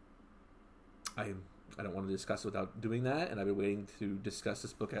don't want to discuss it without doing that, and I've been waiting to discuss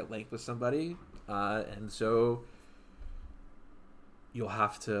this book at length with somebody, and so you'll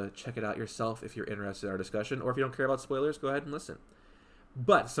have to check it out yourself if you're interested in our discussion, or if you don't care about spoilers, go ahead and listen.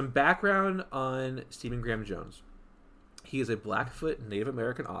 But some background on Stephen Graham Jones. He is a Blackfoot Native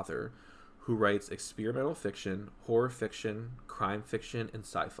American author who writes experimental fiction, horror fiction, crime fiction, and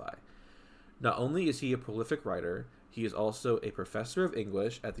sci-fi. Not only is he a prolific writer, He is also a professor of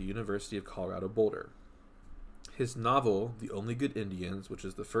English at the University of Colorado Boulder. His novel, The Only Good Indians, which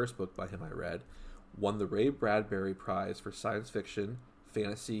is the first book by him I read, won the Ray Bradbury Prize for Science Fiction,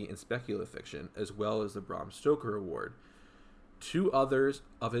 Fantasy, and Speculative Fiction, as well as the Bram Stoker Award. 2 others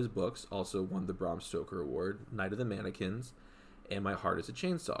of his books also won the Bram Stoker Award, Night of the Mannequins, and My Heart is a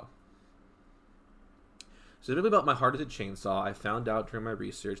Chainsaw. So a bit about My Heart is a Chainsaw, I found out during my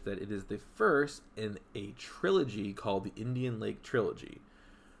research that it is the first in a trilogy called the Indian Lake Trilogy.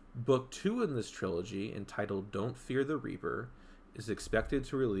 Book 2 in this trilogy, entitled Don't Fear the Reaper, is expected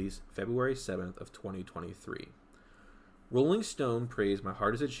to release February 7th of 2023. Rolling Stone praised My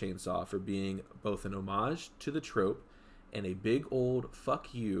Heart is a Chainsaw for being both an homage to the trope and a big old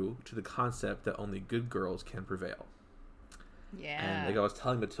fuck you to the concept that only good girls can prevail. Yeah. And like I was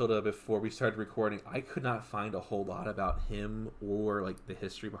telling Matilda before we started recording, I could not find a whole lot about him or like the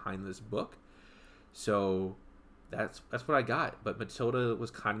history behind this book. So that's what I got. But Matilda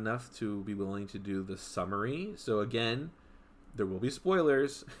was kind enough to be willing to do the summary. So again, there will be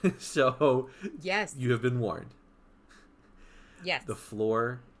spoilers. So yes, you have been warned. Yes. The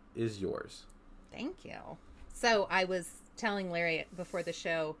floor is yours. Thank you. So I was telling Larry before the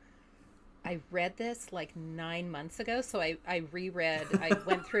show, I read this like 9 months ago. So I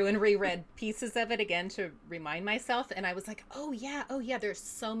went through and reread pieces of it again to remind myself. And I was like, oh yeah. There's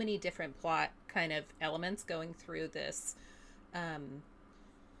so many different plot kind of elements going through this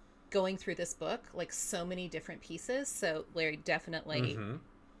book, like so many different pieces. So Larry, definitely,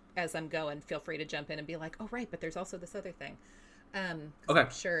 as I'm going, feel free to jump in and be like, oh, right, but there's also this other thing. Okay.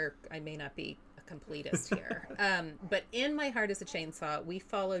 I'm sure I may not be a completist here. But in My Heart is a Chainsaw, we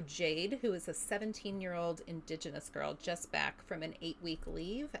follow Jade, who is a 17-year-old Indigenous girl just back from an 8-week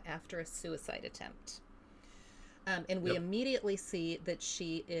leave after a suicide attempt. And we immediately see that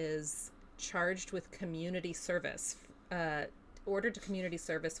she is charged with community service, ordered to community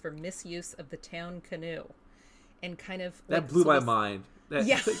service for misuse of the town canoe. And kind of... That blew my mind.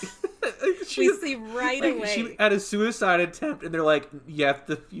 Yeah. We see right away. She had a suicide attempt, and they're like, you have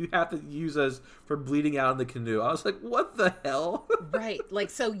to use us for bleeding out in the canoe. I was like, what the hell? Right. Like,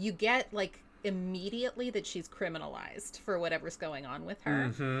 so you get, like, immediately that she's criminalized for whatever's going on with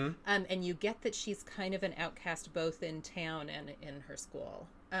her. And you get that she's kind of an outcast both in town and in her school.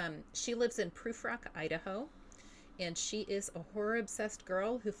 She lives in Proof Rock, Idaho, and she is a horror-obsessed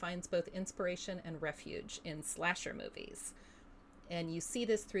girl who finds both inspiration and refuge in slasher movies. And you see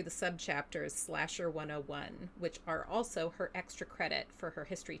this through the subchapters Slasher 101, which are also her extra credit for her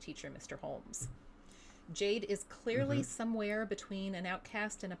history teacher, Mr. Holmes. Jade is clearly somewhere between an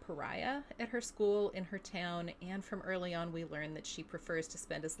outcast and a pariah at her school, in her town, and from early on we learn that she prefers to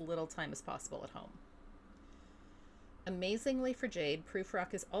spend as little time as possible at home. Amazingly for Jade, Proof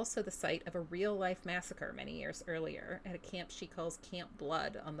Rock is also the site of a real-life massacre many years earlier at a camp she calls Camp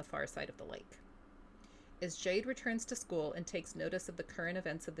Blood on the far side of the lake. As Jade returns to school and takes notice of the current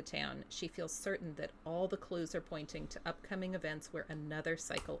events of the town, she feels certain that all the clues are pointing to upcoming events where another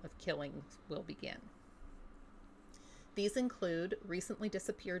cycle of killings will begin. These include recently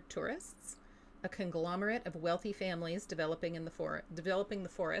disappeared tourists, a conglomerate of wealthy families developing the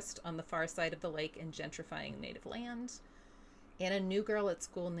forest on the far side of the lake and gentrifying native land, and a new girl at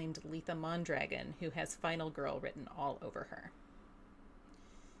school named Letha Mondragon, who has Final Girl written all over her.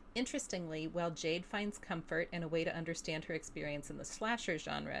 Interestingly, while Jade finds comfort and a way to understand her experience in the slasher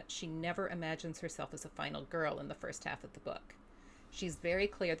genre, she never imagines herself as a final girl in the first half of the book. She's very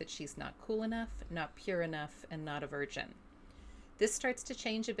clear that she's not cool enough, not pure enough, and not a virgin. This starts to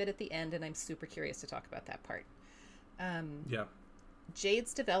change a bit at the end, and I'm super curious to talk about that part.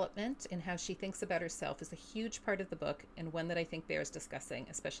 Jade's development and how she thinks about herself is a huge part of the book, and one that I think bears discussing,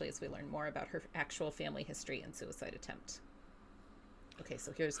 especially as we learn more about her actual family history and suicide attempt. Okay,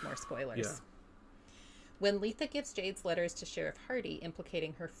 so here's more spoilers. Yeah. When Letha gives Jade's letters to Sheriff Hardy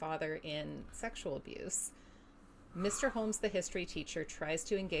implicating her father in sexual abuse, Mr. Holmes, the history teacher, tries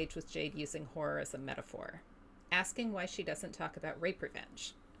to engage with Jade using horror as a metaphor, asking why she doesn't talk about rape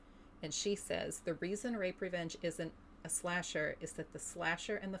revenge. And she says the reason rape revenge isn't a slasher is that the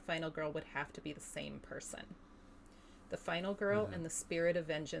slasher and the final girl would have to be the same person. The final girl and the spirit of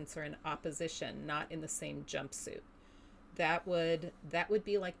vengeance are in opposition, not in the same jumpsuit. That would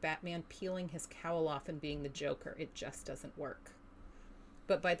be like Batman peeling his cowl off and being the Joker. It just doesn't work.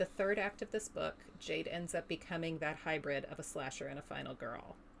 But by the third act of this book, Jade ends up becoming that hybrid of a slasher and a final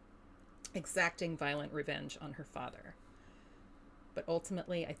girl, exacting violent revenge on her father. But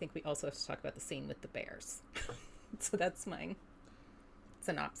ultimately, I think we also have to talk about the scene with the bears. So that's my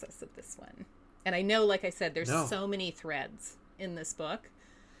synopsis of this one. And I know, like I said, there's so many threads in this book.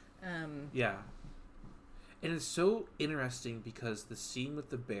 Yeah. And it's so interesting because the scene with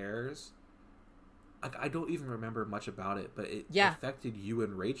the bears, like, I don't even remember much about it, but it affected you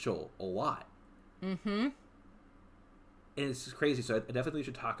and Rachel a lot. Mm-hmm. And it's crazy, so I definitely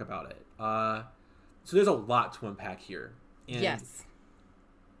should talk about it. So there's a lot to unpack here. And yes.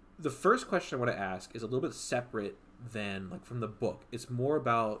 The first question I want to ask is a little bit separate than, like, from the book. It's more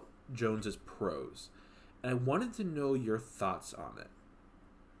about Jones's prose. And I wanted to know your thoughts on it.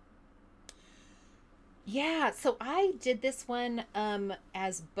 Yeah, so I did this one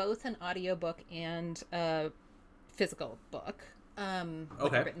as both an audiobook and a physical book,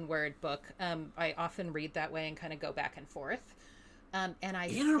 like a written word book. I often read that way and kind of go back and forth. And I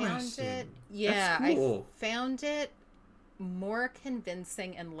found it, cool. I found it more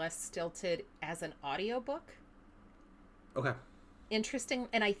convincing and less stilted as an audiobook. Okay. Interesting.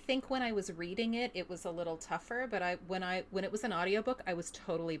 And I think when I was reading it, it was a little tougher, but when it was an audiobook, I was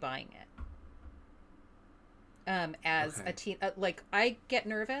totally buying it. As a teen, like, I get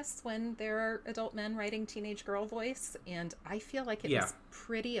nervous when there are adult men writing teenage girl voice, and I feel like it was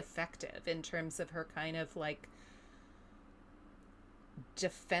pretty effective in terms of her kind of, like,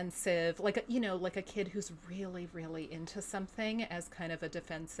 defensive, like, you know, like a kid who's really, really into something as kind of a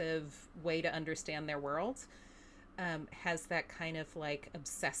defensive way to understand their world, has that kind of, like,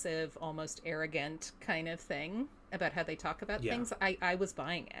 obsessive, almost arrogant kind of thing about how they talk about things. I was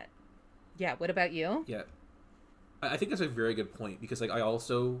buying it. Yeah. What about you? Yeah. I think that's a very good point, because, like, I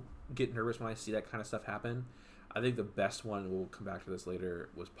also get nervous when I see that kind of stuff happen. I think the best one, we'll come back to this later,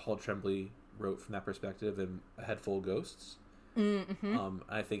 was Paul Tremblay wrote from that perspective in A Head Full of Ghosts. Mm-hmm.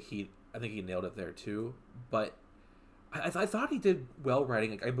 I think he nailed it there too. But I thought he did well writing.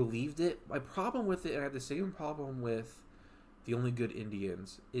 Like, I believed it. My problem with it, and I have the same problem with The Only Good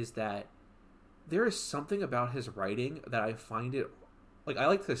Indians, is that there is something about his writing that I find it, like, I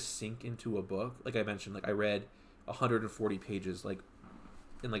like to sink into a book. Like I mentioned, like, I read 140 pages, like,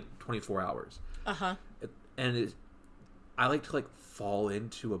 in, like, 24 hours. And I like to, like, fall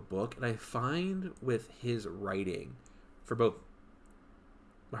into a book, and I find with his writing for both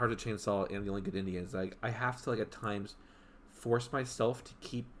My Heart's a Chainsaw and The Only Good Indians, like, I have to, like, at times force myself to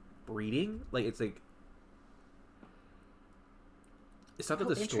keep reading. Like, it's like, it's not that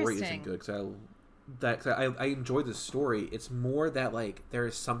the story isn't good, because I enjoy the story. It's more that, like, there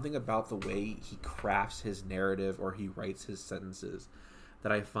is something about the way he crafts his narrative or he writes his sentences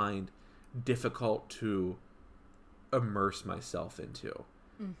that I find difficult to immerse myself into.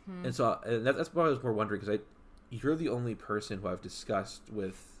 Mm-hmm. And so that's what I was more wondering, because you're the only person who I've discussed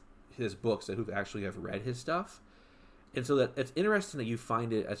with his books that who actually have read his stuff. And so that it's interesting that you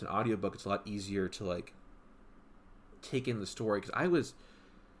find it as an audiobook. It's a lot easier to, like, take in the story, because I was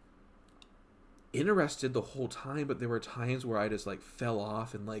interested the whole time, but there were times where I just, like, fell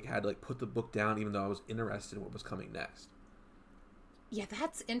off and, like, had to, like, put the book down even though I was interested in what was coming next. Yeah,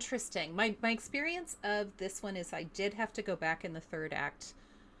 that's interesting. My experience of this one is I did have to go back in the third act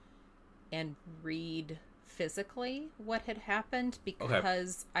and read physically what had happened,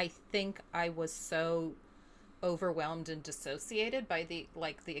 because I think I was so overwhelmed and dissociated by the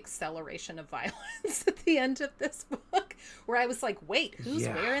acceleration of violence at the end of this book, where I was like, wait, who's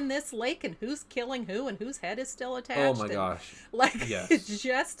where in this lake, and who's killing who, and whose head is still attached? Oh my gosh. Like, it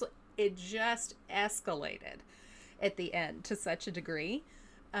just escalated at the end to such a degree.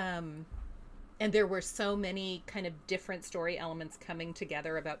 And there were so many kind of different story elements coming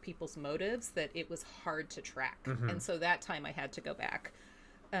together about people's motives that it was hard to track. Mm-hmm. And so that time I had to go back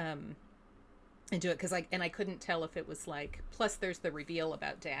and do it, because I couldn't tell if it was, like, plus there's the reveal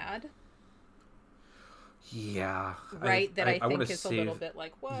about Dad. Yeah. Right? I think is a little bit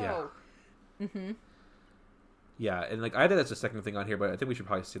like, whoa. Yeah. Mm-hmm. Yeah, and, like, I think that's the second thing on here, but I think we should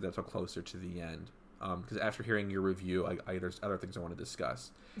probably save that until closer to the end. Because after hearing your review, there's other things I want to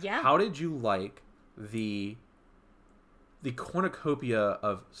discuss. Yeah. How did you like the cornucopia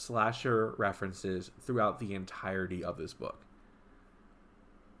of slasher references throughout the entirety of this book?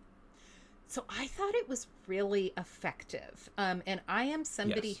 So I thought it was really effective. And I am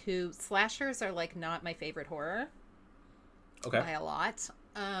somebody who, slashers are, like, not my favorite horror. Okay. By a lot.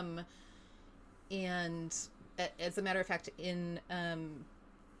 And as a matter of fact, in,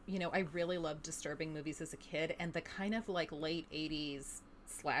 I really loved disturbing movies as a kid, and the kind of, like, late 80s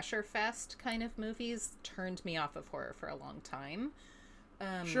slasher fest kind of movies turned me off of horror for a long time.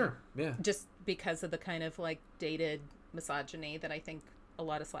 Sure, yeah. Just because of the kind of, like, dated misogyny that I think a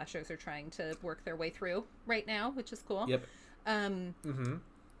lot of slashers are trying to work their way through right now, which is cool. Yep. And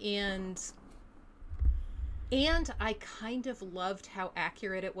I kind of loved how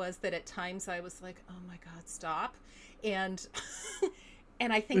accurate it was, that at times I was like, oh my God, stop. And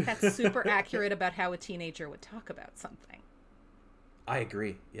And I think that's super accurate about how a teenager would talk about something. I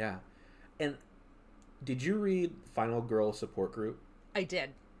agree. Yeah. And did you read Final Girl Support Group? I did.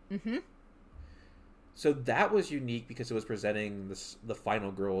 Mm-hmm. So that was unique because it was presenting the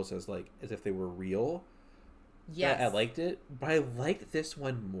final girls as if they were real. Yes. I liked it, but I liked this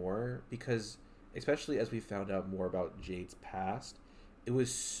one more because, especially as we found out more about Jade's past, it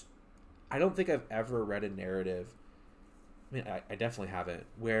was... I don't think I've ever read a narrative... I mean, I definitely haven't,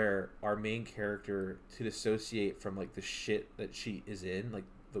 where our main character, to dissociate from, the shit that she is in,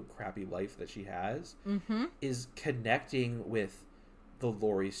 the crappy life that she has, mm-hmm. is connecting with the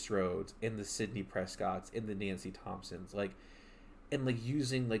Laurie Strodes and the Sydney Prescotts and the Nancy Thompsons, and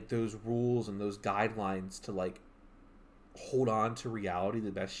using those rules and those guidelines to hold on to reality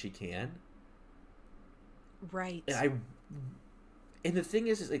the best she can. Right. And the thing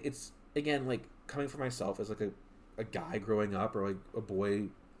is it's again coming from myself as a guy growing up, or a boy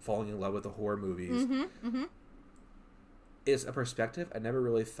falling in love with the horror movies. Mm-hmm. Mm-hmm. Is a perspective I never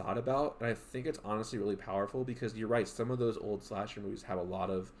really thought about, and I think it's honestly really powerful because you're right, some of those old slasher movies have a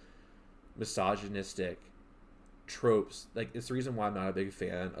lot of misogynistic tropes. It's the reason why I'm not a big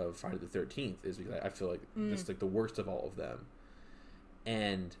fan of Friday the 13th, is because I feel like it's the worst of all of them.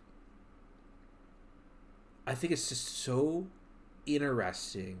 And I think it's just so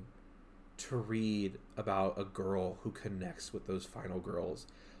interesting to read about a girl who connects with those final girls,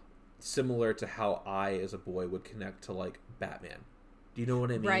 similar to how I, as a boy, would connect to Batman. Do you know what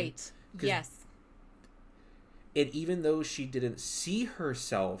I mean? Right. Yes. And even though she didn't see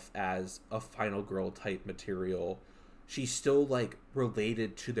herself as a final girl type material, she still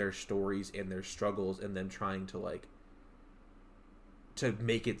related to their stories and their struggles, and then trying to to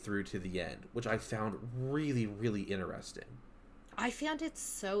make it through to the end, which I found really, really interesting. I found it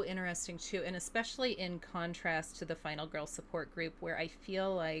so interesting too, and especially in contrast to the Final Girl Support Group, where I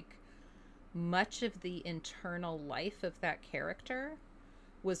feel like much of the internal life of that character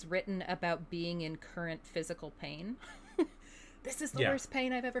was written about being in current physical pain. This is the worst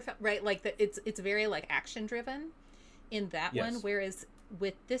pain I've ever felt. Right? It's very action driven in that one, whereas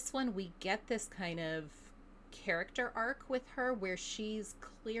with this one we get this kind of character arc with her where she's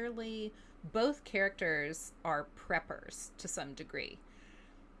clearly... Both characters are preppers to some degree,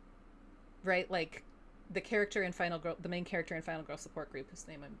 right? The character in the main character in Final Girl Support Group, whose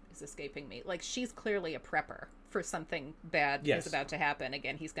name is escaping me, she's clearly a prepper for something bad is about to happen.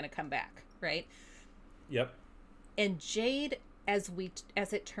 Again, he's going to come back, right? Yep. And Jade, as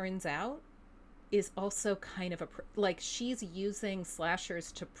it turns out, is also kind of she's using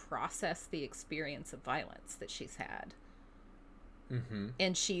slashers to process the experience of violence that she's had. Mm-hmm.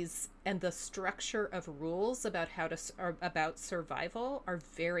 And the structure of rules about about survival are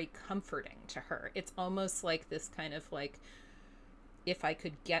very comforting to her. It's almost like this kind of if I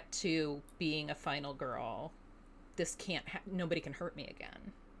could get to being a final girl, this can't nobody can hurt me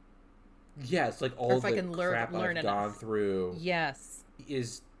again. Yeah, it's all the crap I've gone through. Yes,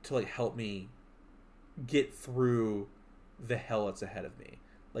 is to help me get through the hell that's ahead of me.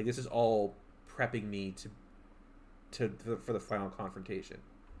 This is all prepping me for the final confrontation.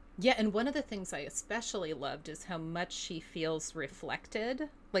 Yeah, and one of the things I especially loved is how much she feels reflected,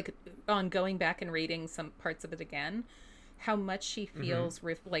 on going back and reading some parts of it again, how much she feels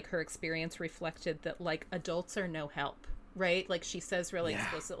her experience reflected that adults are no help, right? She says really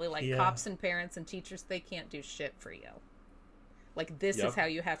explicitly, cops and parents and teachers, they can't do shit for you. This is how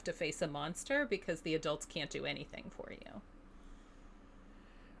you have to face a monster, because the adults can't do anything for you.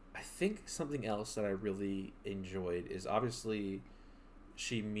 I think something else that I really enjoyed is obviously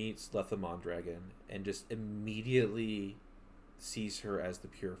she meets Letha Mondragon and just immediately sees her as the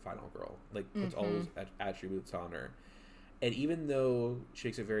pure final girl. Puts all those attributes on her. And even though she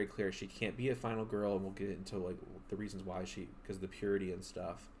makes it very clear she can't be a final girl, and we'll get into the reasons why because of the purity and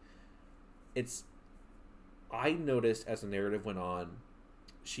stuff. I noticed as the narrative went on,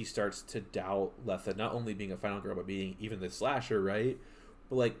 she starts to doubt Letha not only being a final girl, but being even the slasher, right?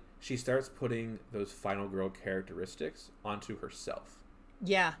 But she starts putting those final girl characteristics onto herself.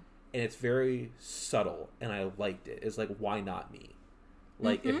 Yeah. And it's very subtle, and I liked it. It's why not me?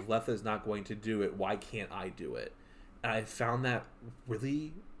 If Letha's not going to do it, why can't I do it? And I found that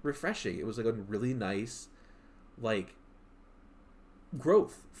really refreshing. It was a really nice,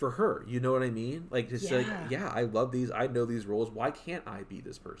 growth for her. You know what I mean? I love these. I know these roles. Why can't I be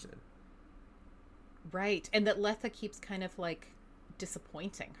this person? Right. And that Letha keeps kind of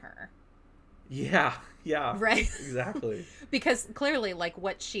disappointing her. Yeah, right, exactly. Because clearly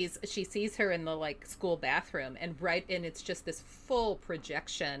what she sees her in the school bathroom, and it's just this full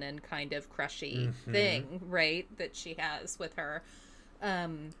projection and kind of crushy thing, right, that she has with her,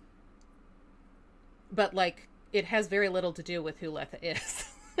 But like, it has very little to do with who Letha is.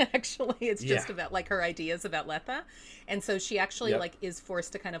 Actually, it's just about like her ideas about Letha. And so she actually like is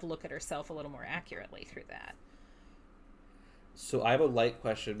forced to kind of look at herself a little more accurately through that. So I have a light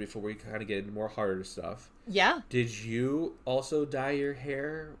question before we kind of get into more harder stuff. Yeah. Did you also dye your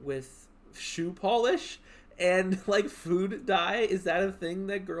hair with shoe polish and like food dye? Is that a thing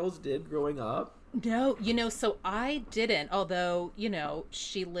that girls did growing up? No, so I didn't, although,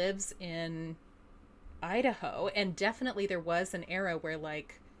 she lives in Idaho, and definitely there was an era where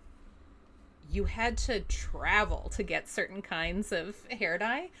like you had to travel to get certain kinds of hair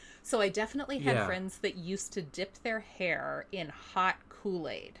dye. So I definitely had friends that used to dip their hair in hot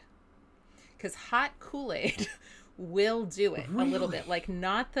Kool-Aid, because hot Kool-Aid will do it a little bit. Like,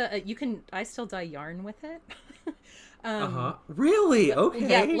 not the I still dye yarn with it. Really? Okay.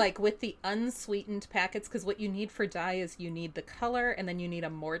 Yeah, like with the unsweetened packets, because what you need for dye is you need the color and then you need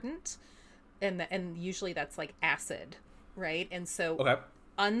a mordant, and usually that's like acid, right? And so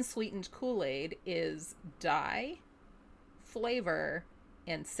unsweetened Kool-Aid is dye, flavor,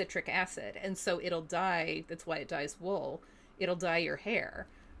 and citric acid, and so it'll dye. That's why it dyes wool. It'll dye your hair.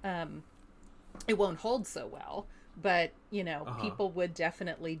 It won't hold so well, but people would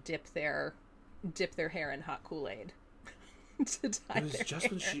definitely dip their hair in hot Kool-Aid to dye it was their just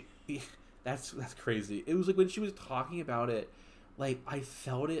hair. when she that's crazy. It was like when she was talking about it, like I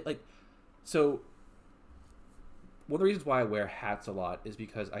felt it. Like, so one of the reasons why I wear hats a lot is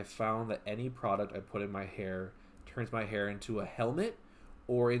because I found that any product I put in my hair turns my hair into a helmet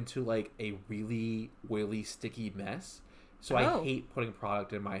or into like a really oily, sticky mess. So I hate putting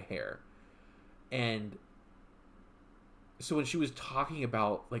product in my hair. And so when she was talking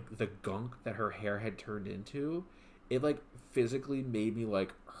about like the gunk that her hair had turned into, it like physically made me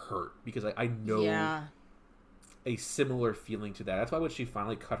like hurt, because I know a similar feeling to that. That's why when she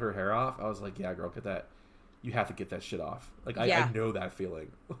finally cut her hair off, I was like, yeah, girl, get that. You have to get that shit off. Like, I know that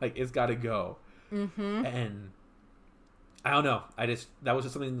feeling. Like, it's got to go. Mm-hmm. And I don't know. That was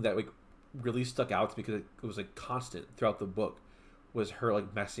just something that like really stuck out to me, because it was like constant throughout the book, was her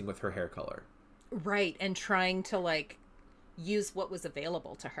like messing with her hair color. Right. And trying to like use what was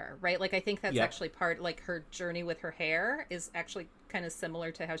available to her, right? Like, I think that's actually part, like, her journey with her hair is actually kind of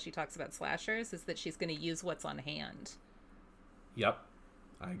similar to how she talks about slashers, is that she's going to use what's on hand. Yep.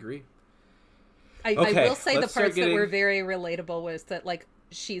 I agree. I will say the parts that were very relatable was that, like,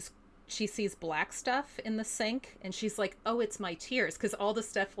 she sees black stuff in the sink and she's like, oh, it's my tears, because all the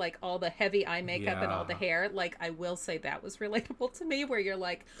stuff, like all the heavy eye makeup and all the hair, like, I will say that was relatable to me, where you're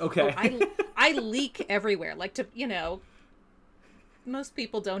like, okay, I leak everywhere, like, to most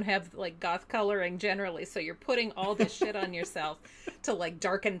people don't have like goth coloring generally, so you're putting all this shit on yourself to like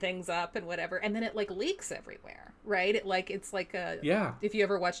darken things up and whatever, and then it like leaks everywhere, right? It's like if you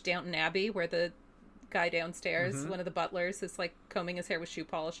ever watched Downton Abbey, where the guy downstairs, one of the butlers, is like combing his hair with shoe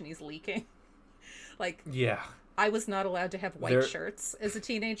polish and he's leaking. Like, I was not allowed to have white shirts as a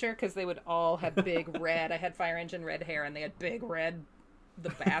teenager, because they would all have big red. I had fire engine red hair and they had big red. The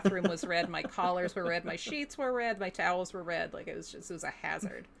bathroom was red. My collars were red. My sheets were red. My towels were red. Like, it was a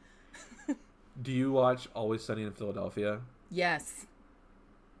hazard. Do you watch Always Sunny in Philadelphia? Yes.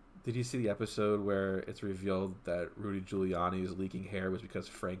 Did you see the episode where it's revealed that Rudy Giuliani's leaking hair was because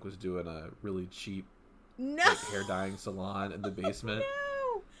Frank was doing a really cheap hair dyeing salon in the basement?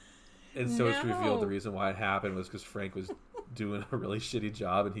 No. And so it's revealed the reason why it happened was because Frank was doing a really shitty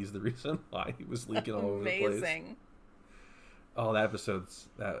job, and he's the reason why he was leaking all over the place. Amazing. Oh, that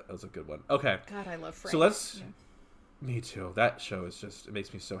was a good one. Okay. God, I love Frank. So let's... Me too. That show is just... It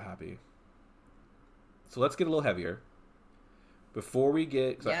makes me so happy. So let's get a little heavier. Before we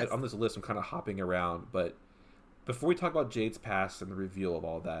get... Because on this list, I'm kind of hopping around. But before we talk about Jade's past and the reveal of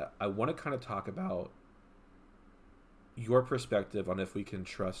all that, I want to kind of talk about your perspective on if we can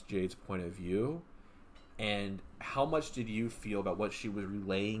trust Jade's point of view. And how much did you feel about what she was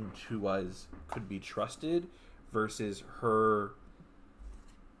relaying to us could be trusted versus her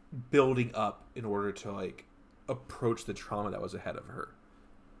building up in order to like approach the trauma that was ahead of her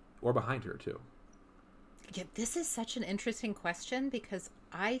or behind her too? Yeah, this is such an interesting question, because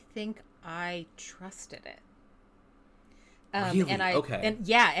I think I trusted it. Really? And Okay.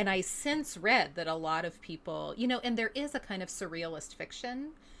 And I since read that a lot of people, and there is a kind of surrealist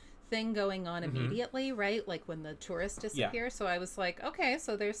fiction thing going on immediately, right? Like when the tourists disappear. So I was like, okay,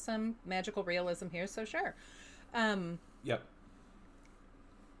 so there's some magical realism here, so sure. Yep.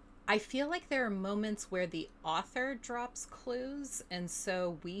 I feel like there are moments where the author drops clues, and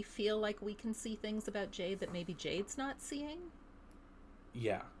so we feel like we can see things about Jade that maybe Jade's not seeing.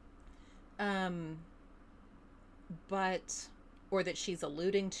 Yeah. But or that she's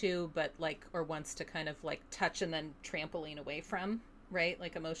alluding to, but like, or wants to kind of like touch and then trampoline away from, right?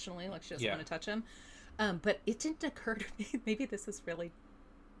 Like emotionally, like she doesn't want to touch him. But it didn't occur to me, maybe this is really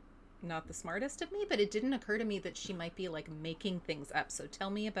not the smartest of me, but it didn't occur to me that she might be like making things up. So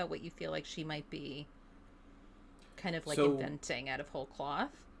tell me about what you feel like she might be kind of like inventing out of whole cloth.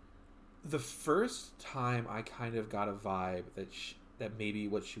 The first time I kind of got a vibe that maybe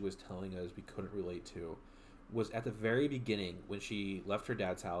what she was telling us we couldn't relate to was at the very beginning when she left her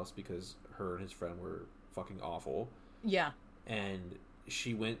dad's house because her and his friend were fucking awful. Yeah. And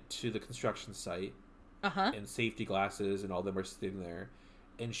she went to the construction site. Uh-huh. And safety glasses and all them are sitting there.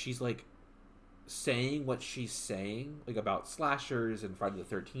 And she's like saying what she's saying, like about slashers and Friday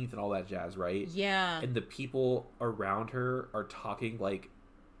the 13th and all that jazz, right? Yeah. And the people around her are talking like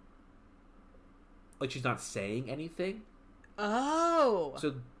she's not saying anything. Oh.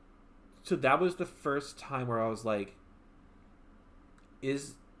 So that was the first time where I was like,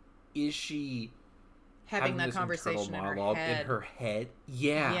 is she having that conversation in her head?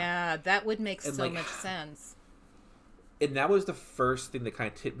 Yeah. Yeah, that would make so much sense. And that was the first thing that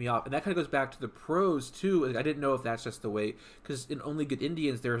kind of tipped me off. And that kind of goes back to the prose, too. Like, I didn't know if that's just the way... Because in Only Good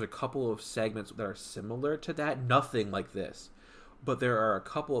Indians, there's a couple of segments that are similar to that. Nothing like this. But there are a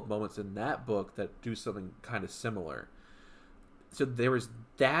couple of moments in that book that do something kind of similar. So there was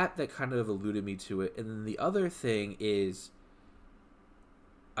that kind of alluded me to it. And then the other thing is...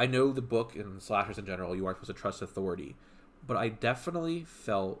 I know the book and slashers in general, you are supposed to trust authority. But I definitely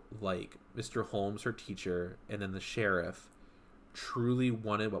felt like Mr. Holmes, her teacher, and then the sheriff truly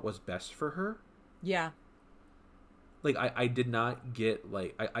wanted what was best for her. Yeah. Like, I did not get,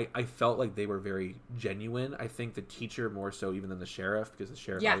 like... I felt like they were very genuine. I think the teacher more so even than the sheriff, because the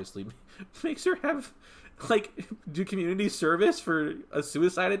sheriff obviously makes her have, like, do community service for a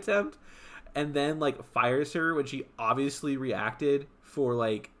suicide attempt, and then, like, fires her when she obviously reacted for,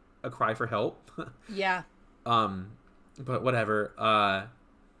 like, a cry for help. Yeah. But whatever.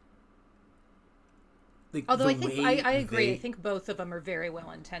 Although I think I agree. I think both of them are very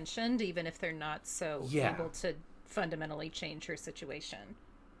well intentioned, even if they're not so able to fundamentally change her situation.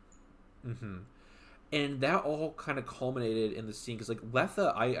 Mm-hmm. And that all kind of culminated in the scene because, like,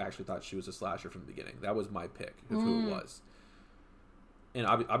 Letha, I actually thought she was a slasher from the beginning. That was my pick of who it was. And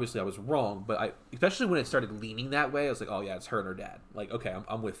obviously I was wrong, but especially when it started leaning that way, I was like, oh yeah, it's her and her dad. Like, okay,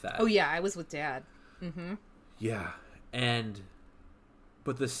 I'm with that. Oh yeah, I was with Dad. Mm-hmm. Yeah.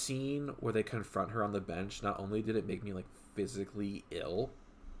 But the scene where they confront her on the bench, not only did it make me, like, physically ill,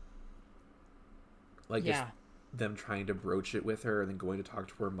 like, just them trying to broach it with her and then going to talk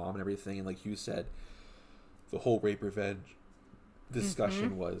to her mom and everything, and like you said, the whole rape revenge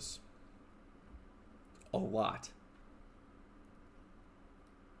discussion was a lot.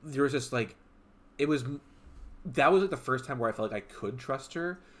 There was just, like, that was like the first time where I felt like I could trust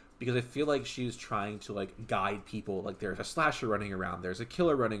her, because I feel like she's trying to, like, guide people. Like, there's a slasher running around, there's a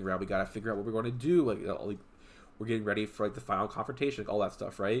killer running around, we gotta figure out what we're going to do. Like, we're getting ready for, like, the final confrontation, like, all that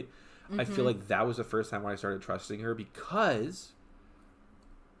stuff, right? I feel like that was the first time when I started trusting her, because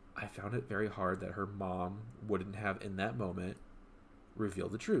I found it very hard that her mom wouldn't have, in that moment,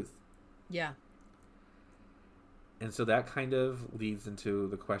 revealed the truth. Yeah. And so that kind of leads into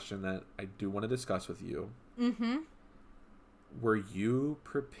the question that I do want to discuss with you. Mm-hmm. Were you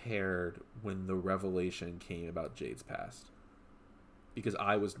prepared when the revelation came about Jade's past? Because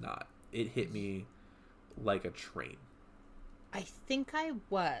I was not. It hit me like a train. I think I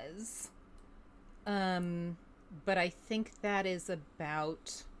was. But I think that is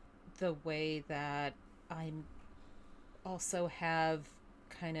about the way that I also have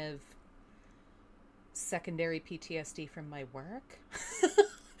kind of secondary PTSD from my work.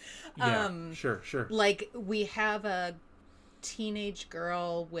 Sure. Like, we have a teenage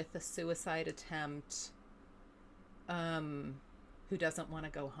girl with a suicide attempt who doesn't want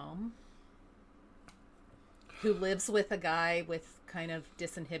to go home, who lives with a guy with kind of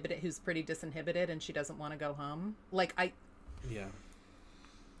who's pretty disinhibited, and she doesn't want to go home. Like, I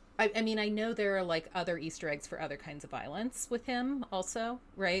mean, I know there are, like, other Easter eggs for other kinds of violence with him also,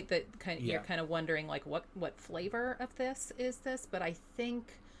 right? That kind of, you're kind of wondering, like, what flavor of this is this? But I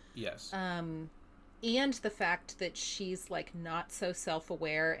think, yes. And the fact that she's, like, not so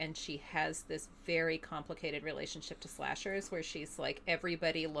self-aware, and she has this very complicated relationship to slashers where she's like,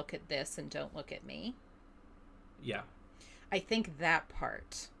 everybody look at this and don't look at me. Yeah. I think that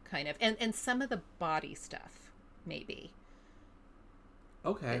part kind of, and some of the body stuff, maybe.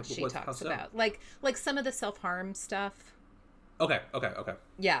 Okay. That she talks about. Like some of the self-harm stuff. Okay.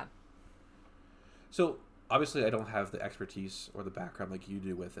 Yeah. So, obviously I don't have the expertise or the background like you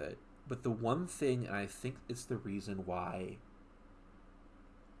do with it. But the one thing, and I think it's the reason why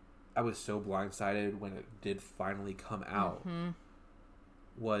I was so blindsided when it did finally come out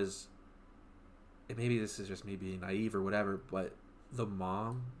was, and maybe this is just me being naive or whatever, but the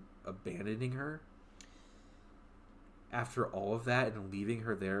mom abandoning her after all of that and leaving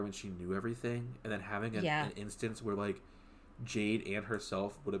her there when she knew everything, and then having an instance where like Jade and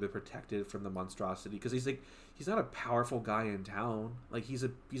herself would have been protected from the monstrosity, because he's not a powerful guy in town, like he's a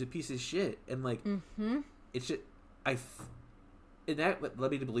piece of shit, and like it's just and that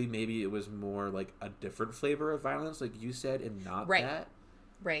led me to believe maybe it was more like a different flavor of violence, like you said, and not that.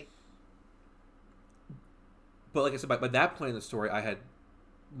 Right. But like I said, by that point in the story,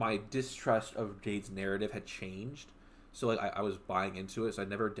 my distrust of Jade's narrative had changed. So like I was buying into it, so I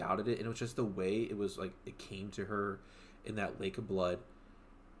never doubted it. And it was just the way it was, like, it came to her in that lake of blood,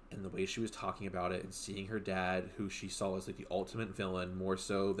 and the way she was talking about it, and seeing her dad, who she saw as like the ultimate villain, more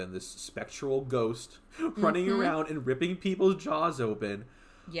so than this spectral ghost running around and ripping people's jaws open.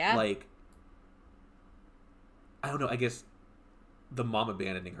 Yeah. Like, I don't know, I guess the mom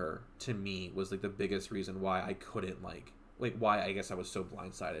abandoning her, to me, was like the biggest reason why I couldn't like why I guess I was so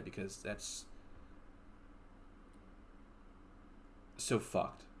blindsided, because that's so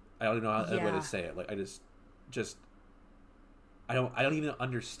fucked. I don't know how to say it. Like, I just I don't even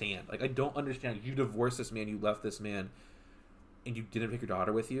understand. Like, I don't understand. You divorced this man, you left this man, and you didn't take your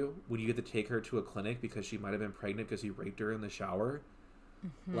daughter with you when you get to take her to a clinic because she might have been pregnant because you raped her in the shower.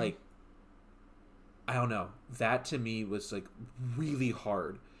 Like, I don't know. That to me was like really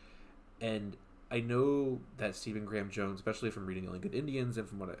hard. And I know that Stephen Graham Jones, especially from reading Only Good Indians and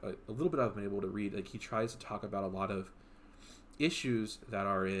from what a little bit I've been able to read, like, he tries to talk about a lot of issues that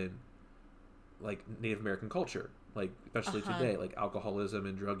are in like Native American culture, like especially today, like alcoholism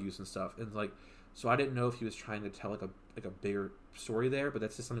and drug use and stuff. And like, so I didn't know if he was trying to tell like a bigger story there, but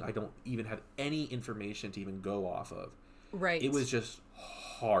that's just something I don't even have any information to even go off of. Right. It was just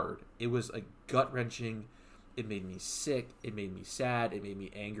hard. It was like gut-wrenching. It made me sick. It made me sad. It made me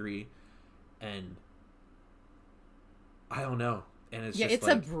angry. And I don't know. And it's just it's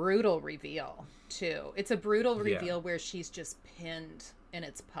like, a brutal reveal too. It's a brutal reveal where she's just pinned and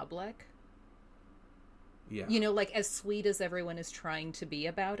it's public. Yeah. You know, like, as sweet as everyone is trying to be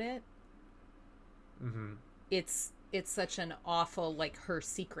about it, it's such an awful, like, her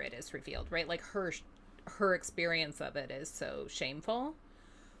secret is revealed, right? Like, her experience of it is so shameful.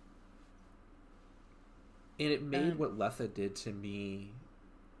 And it made what Letha did to me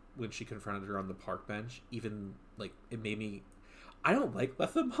when she confronted her on the park bench, even, like, it made me... I don't like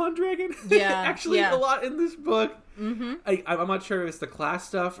Letha Mondragon. Actually, a lot in this book. I'm not sure if it's the class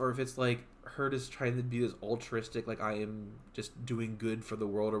stuff or if it's, like, her just trying to be this altruistic, like, I am just doing good for the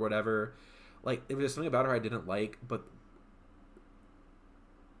world or whatever. Like, there was something about her I didn't like, but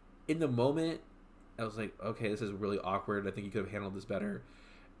in the moment, I was like, okay, this is really awkward. I think you could have handled this better.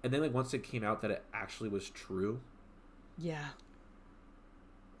 And then, like, once it came out that it actually was true, it's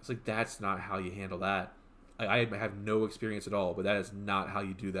like, that's not how you handle that. I have no experience at all, but that is not how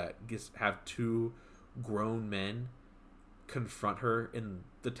you do that. Just have two grown men confront her in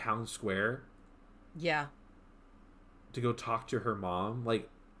the town square. Yeah. To go talk to her mom. Like,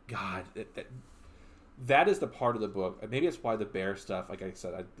 God, that is the part of the book. Maybe it's why the bear stuff, like I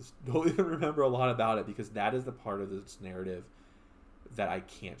said, I just don't even remember a lot about it, because that is the part of this narrative that I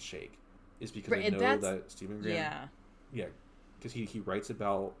can't shake. Is because I know that Stephen Graham... Yeah, because he writes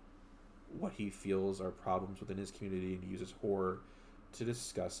about what he feels are problems within his community, and he uses horror to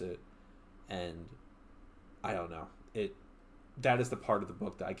discuss it. And I don't know. That is the part of the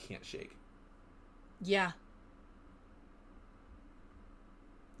book that I can't shake. Yeah.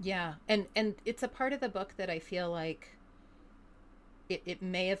 Yeah. And it's a part of the book that I feel like it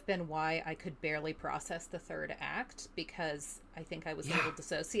may have been why I could barely process the third act, because I think I was a little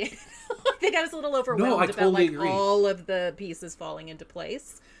dissociated. I think I was a little overwhelmed about agree. All of the pieces falling into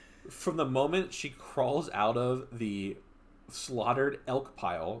place. From the moment she crawls out of the slaughtered elk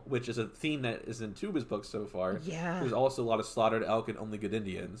pile, which is a theme that is in two of his books so far. Yeah. There's also a lot of slaughtered elk in Only Good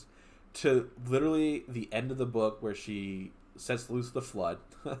Indians, to literally the end of the book where she sets loose the flood.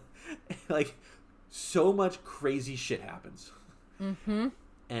 Like, so much crazy shit happens.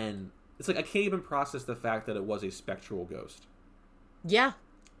 And it's like, I can't even process the fact that it was a spectral ghost. Yeah.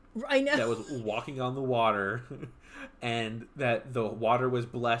 I know. That was walking on the water, and that the water was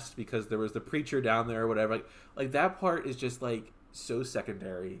blessed because there was the preacher down there or whatever. Like that part is just like so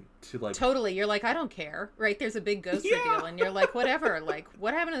secondary to like. Totally. You're like, I don't care, right? There's a big ghost reveal, and you're like, whatever. Like,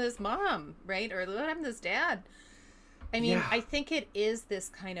 what happened to this mom, right? Or what happened to this dad? I mean, I think it is this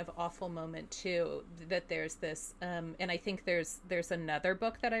kind of awful moment too, that there's this, and I think there's another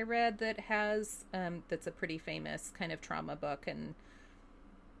book that I read that has, that's a pretty famous kind of trauma book, and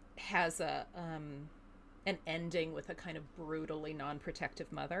has a an ending with a kind of brutally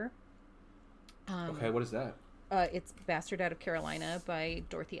non-protective mother. Okay, what is that? It's Bastard Out of Carolina by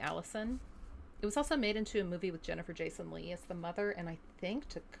Dorothy Allison. It was also made into a movie with Jennifer Jason Leigh as the mother, and I think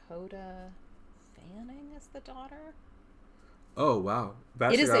Dakota Fanning as the daughter. Oh, wow.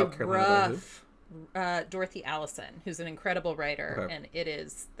 It is Bastard Out a of Carolina by who? rough Dorothy Allison, who's an incredible writer, Okay. and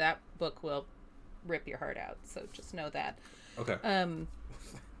that book will rip your heart out. So just know that. Okay.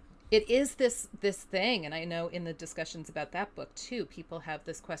 It is this thing, and I know in the discussions about that book too, people have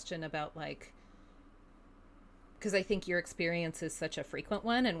this question about, like, because I think your experience is such a frequent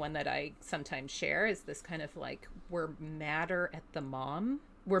one, and one that I sometimes share, is this kind of like, we're madder at the mom,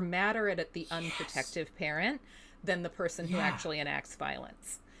 we're madder at the unprotective parent than the person who actually enacts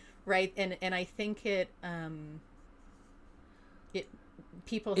violence, right? And I think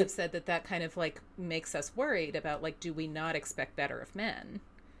people have said that kind of like makes us worried about, like, do we not expect better of men?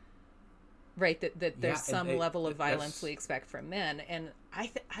 Right, that there's some level of violence we expect from men, and I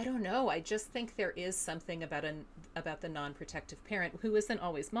don't know. I just think there is something about the non-protective parent who isn't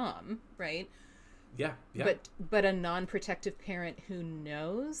always mom, right? Yeah. But a non-protective parent who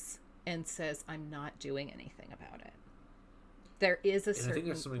knows and says, "I'm not doing anything about it." There is a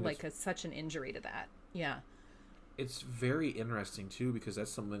certain such an injury to that. Yeah. It's very interesting too, because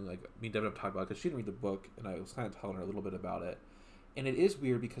that's something like me and Devin have talked about, because she didn't read the book, and I was kind of telling her a little bit about it. And it is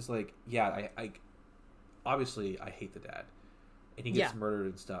weird because, like, yeah, I obviously I hate the dad, and he gets murdered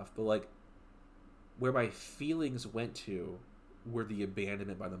and stuff. But, like, where my feelings went to were the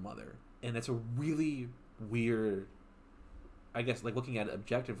abandonment by the mother, and that's a really weird. I guess, like, looking at it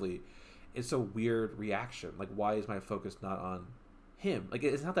objectively, it's a weird reaction. Like, why is my focus not on him? Like,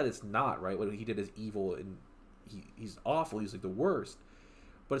 it's not that it's not right. What he did is evil, and he's awful. He's like the worst.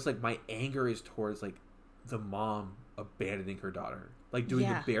 But it's like my anger is towards, like, the mom abandoning her daughter, like doing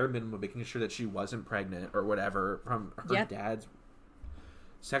the bare minimum, making sure that she wasn't pregnant or whatever from her dad's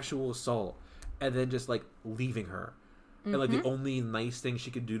sexual assault, and then just like leaving her. And like the only nice thing she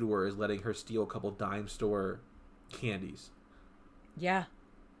could do to her is letting her steal a couple dime store candies. Yeah.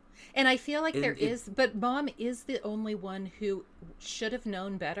 And I feel like but mom is the only one who should have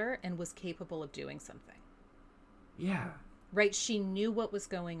known better and was capable of doing something. Yeah. Right, she knew what was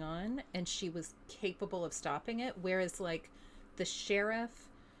going on, and she was capable of stopping it, whereas, like, the sheriff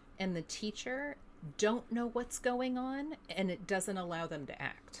and the teacher don't know what's going on, and it doesn't allow them to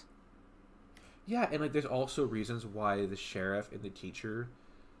act. Yeah, and, like, there's also reasons why the sheriff and the teacher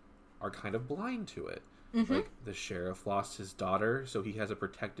are kind of blind to it. Like, the sheriff lost his daughter, so he has a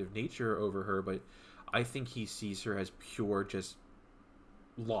protective nature over her, but I think he sees her as pure just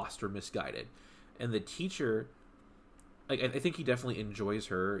lost or misguided. And the teacher... Like, I think he definitely enjoys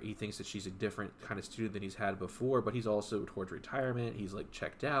her. He thinks that she's a different kind of student than he's had before, but he's also towards retirement. He's, like,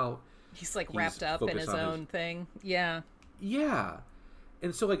 checked out. He's like, wrapped up in his own thing. Yeah. Yeah.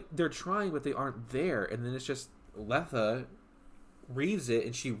 And so, like, they're trying, but they aren't there. And then it's just Letha reads it,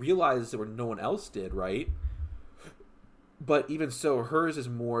 and she realizes that where no one else did, right? But even so, hers is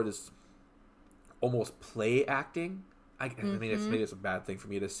more this almost play acting. I mean, maybe it's a bad thing for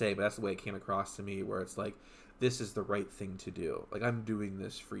me to say, but that's the way it came across to me, where it's like, this is the right thing to do. Like, I'm doing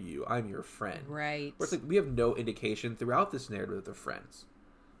this for you. I'm your friend. Right. Where it's like, we have no indication throughout this narrative that they're friends.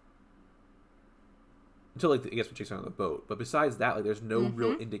 Until, like, I guess when Jake's on the boat. But besides that, like, there's no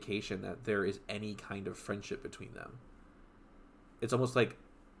real indication that there is any kind of friendship between them. It's almost like,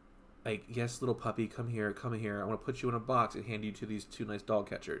 yes, little puppy, come here. I want to put you in a box and hand you to these two nice dog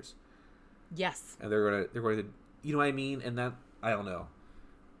catchers. Yes. And they're going to, you know what I mean? And that, I don't know.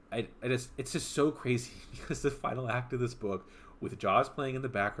 It's just so crazy, because the final act of this book, with Jaws playing in the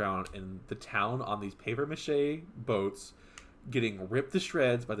background and the town on these papier-mâché boats getting ripped to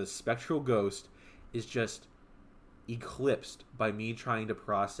shreds by the spectral ghost, is just eclipsed by me trying to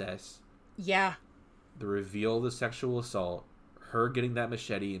process the reveal of the sexual assault, her getting that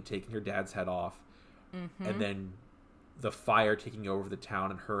machete and taking her dad's head off, and then the fire taking over the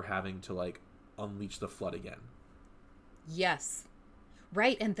town and her having to, like, unleash the flood again. Yes.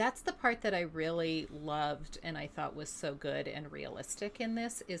 Right, and that's the part that I really loved and I thought was so good and realistic in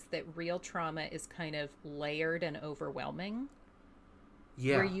this, is that real trauma is kind of layered and overwhelming.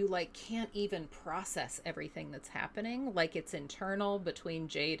 Yeah. Where you, like, can't even process everything that's happening. Like, it's internal between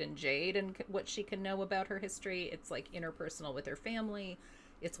Jade and what she can know about her history. It's, like, interpersonal with her family.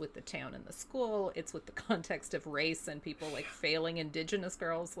 It's with the town and the school. It's with the context of race and people, like, failing Indigenous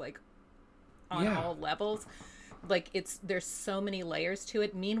girls, like, on all levels. Like, there's so many layers to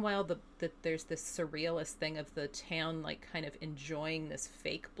it. Meanwhile, there's this surrealist thing of the town, like, kind of enjoying this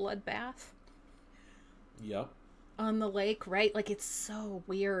fake bloodbath. Yep. on the lake, right? Like, it's so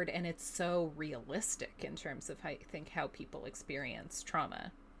weird and it's so realistic in terms of how people experience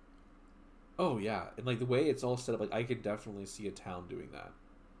trauma. Oh yeah, and like the way it's all set up, like I could definitely see a town doing that.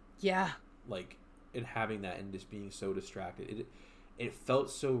 Yeah. Like, and having that and just being so distracted. It felt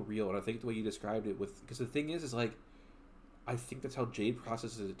so real, and I think the way you described it because the thing is like, I think that's how Jade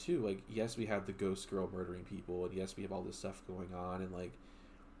processes it too. Like, yes, we have the ghost girl murdering people, and yes, we have all this stuff going on, and like,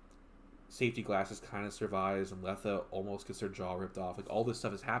 Safety Glasses kind of survives, and Letha almost gets her jaw ripped off. Like, all this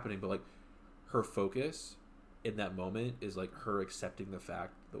stuff is happening, but like, her focus in that moment is like her accepting the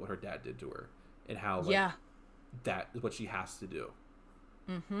fact that what her dad did to her, and how like, that is what she has to do.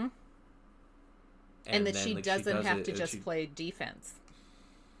 Mm-hmm. And that she doesn't have to just play defense.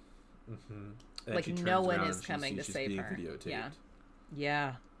 Mm-hmm. Like, no one is coming to save her. Yeah.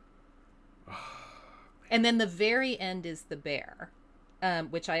 Yeah. And then the very end is the bear,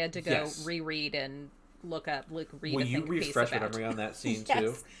 which I had to go reread and read Will a think piece about. Will you refresh your memory on that scene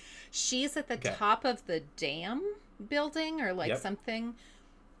too? She's at the top of the dam building or like something,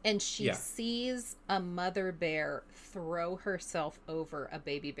 and she sees a mother bear throw herself over a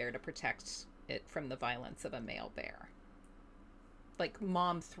baby bear to protect it from the violence of a male bear. Like,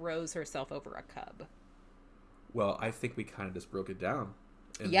 mom throws herself over a cub. Well, I think we kind of just broke it down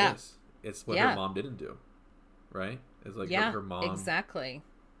in this. It's what her mom didn't do, right? It's like her mom exactly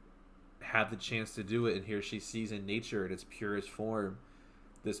had the chance to do it, and here she sees in nature in its purest form,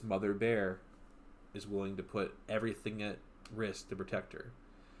 this mother bear is willing to put everything at risk to protect her.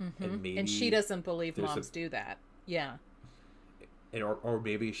 Mm-hmm. And she doesn't believe moms do that. Yeah. And, or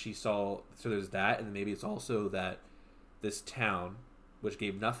maybe she saw, so there's that, and maybe it's also that this town, which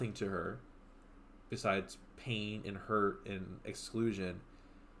gave nothing to her besides pain and hurt and exclusion,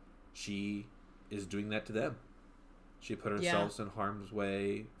 she is doing that to them. She put herself in harm's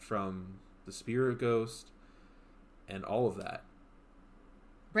way from the spirit ghost and all of that.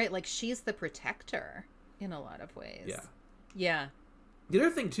 Right, like, she's the protector in a lot of ways. Yeah. Yeah. The other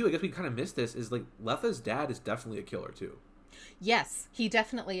thing, too, I guess we kind of missed this, is, like, Letha's dad is definitely a killer, too. Yes, he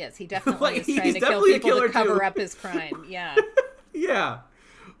definitely is. He definitely is trying to kill people to cover up his crime. Yeah. Yeah.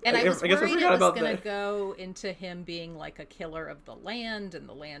 And I was worried it was going to go into him being, like, a killer of the land, and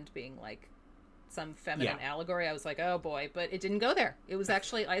the land being, like, some feminine allegory. I was like, oh, boy. But it didn't go there. It was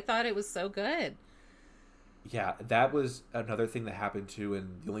actually, I thought it was so good. Yeah, that was another thing that happened, too,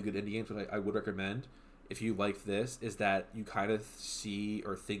 in The Only Good Indians, which I would recommend, if you like this, is that you kind of see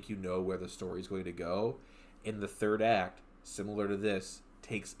or think you know where the story's going to go. In the third act, similar to this,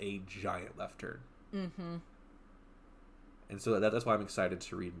 takes a giant left turn. Mm-hmm. And so that's why I'm excited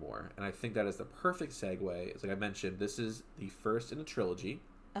to read more. And I think that is the perfect segue. As like I mentioned, this is the first in a trilogy.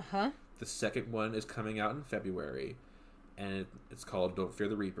 Uh-huh. The second one is coming out in February, and it's called Don't Fear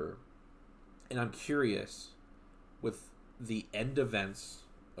the Reaper. And I'm curious, with the end events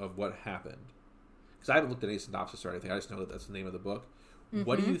of what happened, because I haven't looked at any synopsis or anything, I just know that that's the name of the book. Mm-hmm.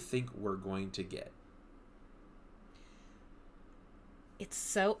 What do you think we're going to get?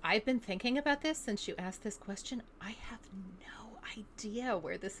 I've been thinking about this since you asked this question. I have no idea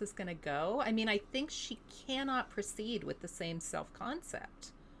where this is going to go. I mean, I think she cannot proceed with the same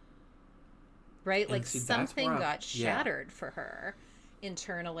self-concept. Right? And like, something got shattered for her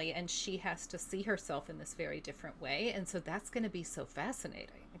internally, and she has to see herself in this very different way. And so that's going to be so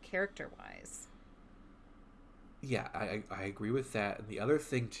fascinating, character-wise. Yeah, I agree with that. And the other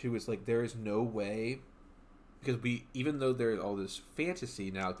thing, too, is, like, there is no way... Because even though there's all this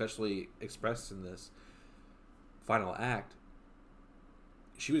fantasy now, especially expressed in this final act,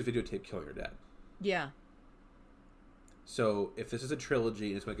 she was videotaped killing her dad. Yeah. So if this is a trilogy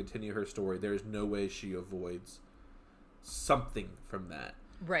and it's going to continue her story, there's no way she avoids something from that.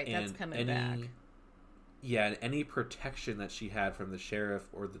 Right, and that's coming back. Yeah, and any protection that she had from the sheriff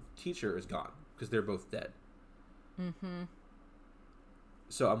or the teacher is gone, because they're both dead. Mm-hmm.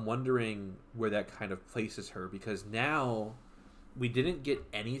 So I'm wondering where that kind of places her, because now we didn't get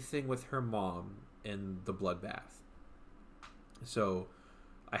anything with her mom in the bloodbath. So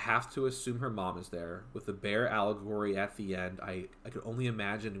I have to assume her mom is there. With the bear allegory at the end, I could only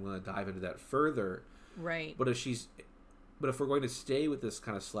imagine you want to dive into that further. Right. But if we're going to stay with this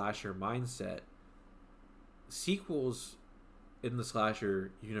kind of slasher mindset, sequels in the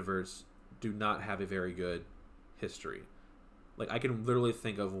slasher universe do not have a very good history. Like, I can literally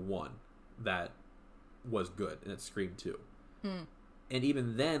think of one that was good, and it's Scream 2. And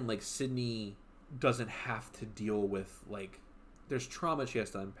even then, like, Sydney doesn't have to deal with, like, there's trauma she has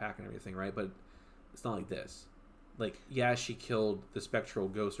to unpack and everything, right? But it's not like this. Like, yeah, she killed the spectral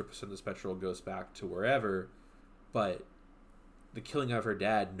ghost or sent the spectral ghost back to wherever, but the killing of her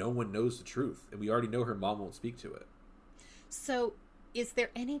dad, no one knows the truth. And we already know her mom won't speak to it. So, is there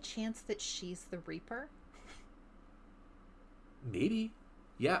any chance that she's the Reaper? Maybe.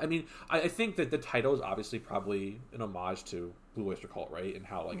 Yeah, I mean, I think that the title is obviously probably an homage to Blue Oyster Cult, right? And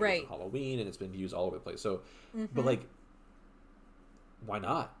how, like, Right. it was on Halloween and it's been used all over the place. So, Mm-hmm. but, like, why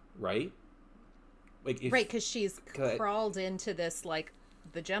not, right? Like, if, Right, because she's I- crawled into this, like,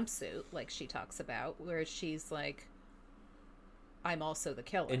 the jumpsuit, like she talks about, where she's like, I'm also the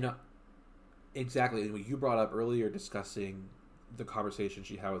killer. And exactly, and what you brought up earlier discussing the conversation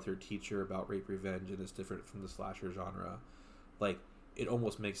she had with her teacher about rape revenge and it's different from the slasher genre, like, it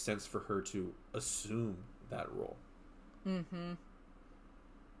almost makes sense for her to assume that role. Mm-hmm.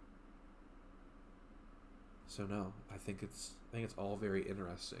 So no, I think it's all very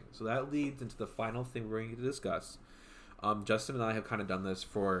interesting. So that leads into the final thing we're going to discuss. Justin and I have kind of done this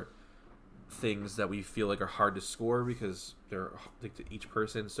for things that we feel like are hard to score because they're like to each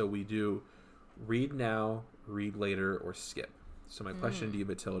person. So we do read now, read later, or skip. So my question to you,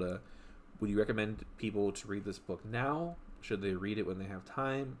 Matilda, would you recommend people to read this book now? Should they read it when they have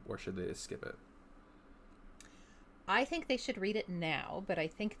time, or should they just skip it? I think they should read it now, but I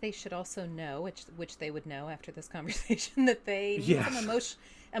think they should also know, which they would know after this conversation, that they need Yeah. some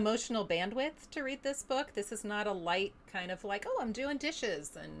emotional bandwidth to read this book. This is not a light kind of like, oh, I'm doing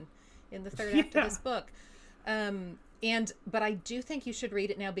dishes and in the third act of this book. But I do think you should read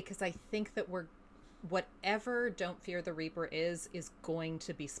it now because I think that whatever Don't Fear the Reaper is going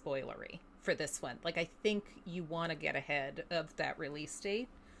to be spoilery for this one. Like, I think you want to get ahead of that release date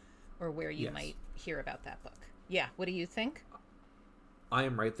or where you Yes. might hear about that book. Yeah. What do you think? I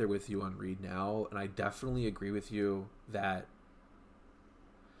am right there with you on read now, and I definitely agree with you that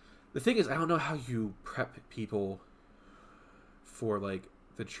the thing is, I don't know how you prep people for, like,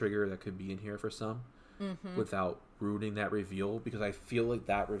 the trigger that could be in here for some without ruining that reveal, because I feel like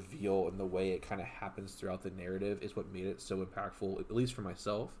that reveal and the way it kind of happens throughout the narrative is what made it so impactful, at least for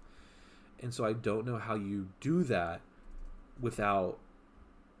myself. And so I don't know how you do that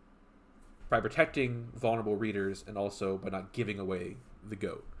by protecting vulnerable readers and also by not giving away the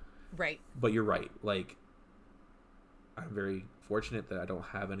goat. Right. But you're right. Like, I'm very fortunate that I don't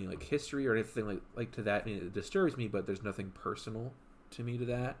have any, like, history or anything like to that. I mean, it disturbs me, but there's nothing personal to me to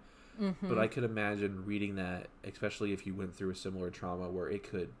that. But I could imagine reading that, especially if you went through a similar trauma, where it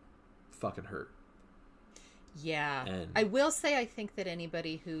could fucking hurt. Yeah. And I will say I think that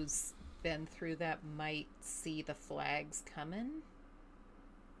anybody who's been through that might see the flags coming.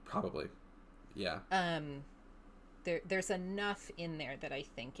 probably, yeah. There's enough in there that I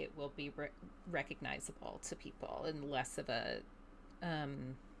think it will be recognizable to people and less of a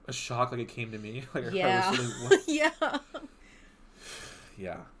shock, like it came to me. Like, yeah. I was really, what? Yeah.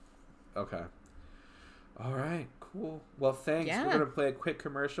 Yeah. Okay. All right. Cool. Well, thanks. Yeah. We're going to play a quick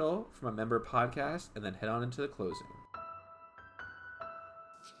commercial from a member podcast and then head on into the closing.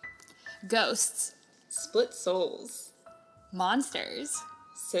 Ghosts, Split souls, monsters,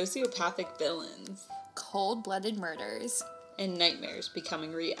 sociopathic villains, cold-blooded murders. and nightmares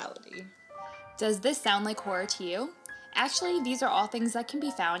becoming reality. Does this sound like horror to you? Actually, these are all things that can be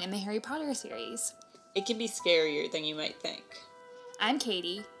found in the Harry Potter series. It can be scarier than you might think. I'm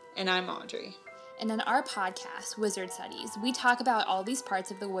Katie, And I'm Audrey. and on our podcast, Wizard Studies, we talk about all these parts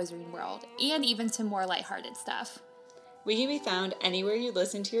of the wizarding world, and even some more lighthearted stuff. We can be found anywhere you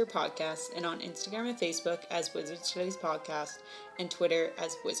listen to your podcasts and on Instagram and Facebook as Wizard Studies Podcast and Twitter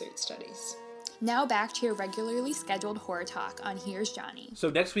as Wizard Studies. Now back to your regularly scheduled horror talk on Here's Johnny.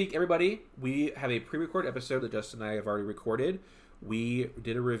 So next week, everybody, we have a pre-recorded episode that Justin and I have already recorded. We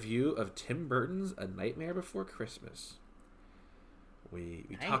did a review of Tim Burton's A Nightmare Before Christmas. We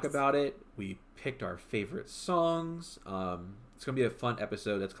talk Nice. about it. We picked our favorite songs. It's going to be a fun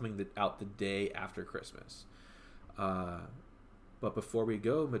episode that's coming out the day after Christmas. But before we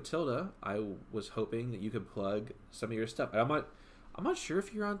go, Matilda, I was hoping that you could plug some of your stuff. I'm not sure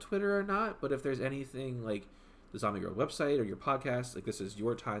if you're on Twitter or not, but if there's anything like the Zombie Girl website or your podcast, like, this is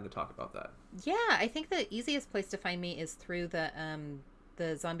your time to talk about that. Yeah, I think the easiest place to find me is through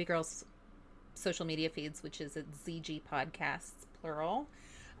the Zombie Girls social media feeds, which is at ZG Podcasts, plural,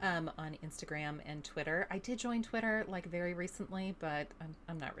 on Instagram and Twitter. I did join Twitter like very recently, but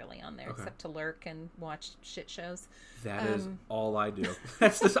I'm not really on there except to lurk and watch shit shows. That is all I do. I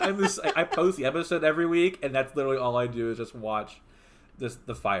post the episode every week, and that's literally all I do is just watch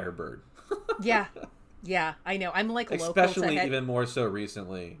the Firebird. Yeah, I know. I'm like local Especially to even more so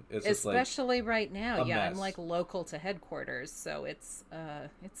recently. It's just especially right now. a Yeah, I'm mess. like local to headquarters, so it's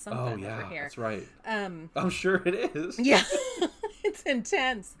something oh over yeah, here. that's right. I'm sure it is. Yeah, it's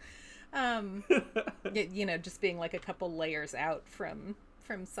intense. You know, just being like a couple layers out from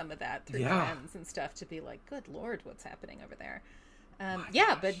from some of that through Yeah. friends and stuff to be like, good Lord, what's happening over there?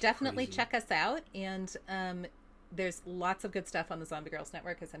 Gosh, but definitely crazy. check us out. And there's lots of good stuff on the Zombie Girls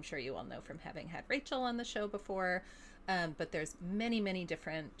Network, as I'm sure you all know from having had Rachel on the show before. But there's many, many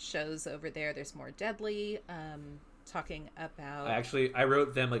different shows over there. There's More Deadly, talking about... I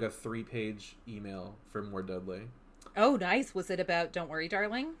wrote them like a 3-page email for More Deadly. Oh, nice. Was it about Don't Worry,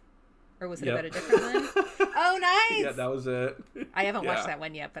 Darling? Or was it Yep. about a different one? Oh, nice. Yeah, that was it. I haven't watched Yeah. that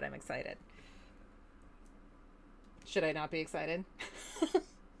one yet, but I'm excited. Should I not be excited?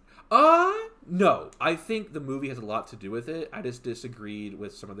 No. I think the movie has a lot to do with it. I just disagreed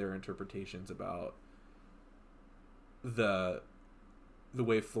with some of their interpretations about the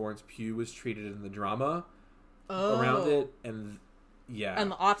way Florence Pugh was treated in the drama around it, and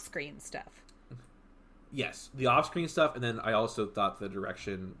And the off-screen stuff. yes, the off-screen stuff, and then I also thought the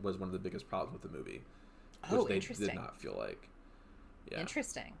direction was one of the biggest problems with the movie, which they interesting. did not feel like. Yeah.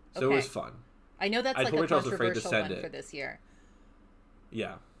 Interesting. So it was fun. I know that's I like told a Rachel I was afraid to controversial send one it. for this year.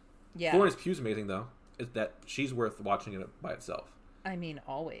 Yeah. Yeah. Florence Pugh's amazing though. Is that she's worth watching it by itself. I mean,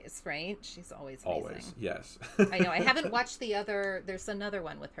 always, right? She's always amazing. Always, yes. I know. I haven't watched the other... There's another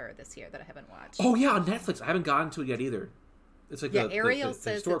one with her this year that I haven't watched. Oh yeah, on Netflix. I haven't gotten to it yet either. It's like Ariel the says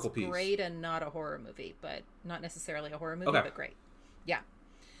it's historical piece. great and not a horror movie, but not necessarily a horror movie, Okay. but great. Yeah.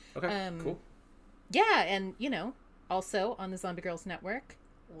 Okay, cool. Yeah, and, also on the Zombie Girls Network,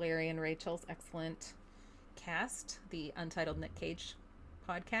 Larry and Rachel's excellent cast, the Untitled Nick Cage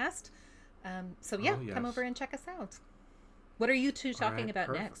podcast. So yeah, Oh, yes. come over and check us out. What are you two talking right, about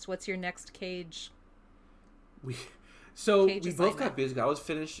perfect. next? What's your next Cage? We Cage both assignment. got busy. I was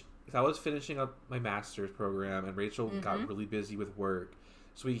finishing up my master's program, and Rachel got really busy with work,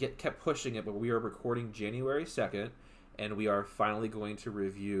 so we kept pushing it. But we are recording January 2nd, and we are finally going to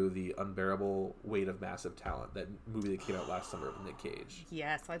review The Unbearable Weight of Massive Talent, that movie that came out last summer with Nick Cage.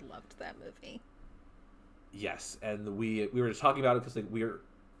 Yes, I loved that movie. Yes, and we were just talking about it because like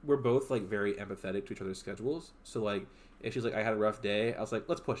we're both like very empathetic to each other's schedules. So like if she's like, I had a rough day, I was like,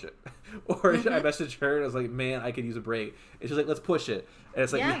 let's push it. Or I messaged her and I was like, man, I could use a break. And she's like, let's push it. And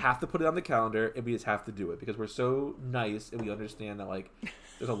it's like, Yeah. we have to put it on the calendar and we just have to do it because we're so nice and we understand that like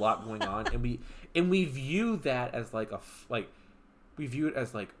there's a lot going on, and we view that as like we view it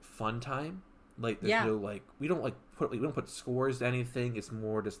as like fun time. Like there's no like we don't put scores to anything. It's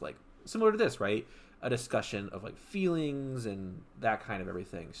more just like similar to this, right? A discussion of like feelings and that kind of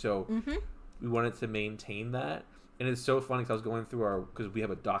everything. So we wanted to maintain that. And it's so funny because I was going through because we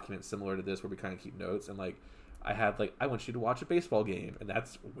have a document similar to this where we kind of keep notes, and like I had like, I want you to watch a baseball game, and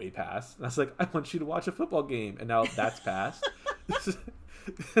that's way past. And I was like, I want you to watch a football game, and now that's past.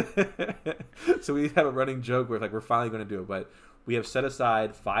 So we have a running joke where like we're finally going to do it, but we have set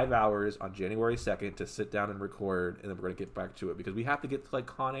aside 5 hours on January 2nd to sit down and record, and then we're going to get back to it because we have to get to like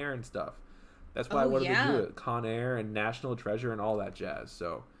Con Air and stuff. That's why I wanted to do it. Con Air and National Treasure and all that jazz.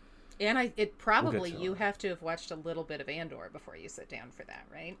 So. And it probably to you it. have to have watched a little bit of Andor before you sit down for that,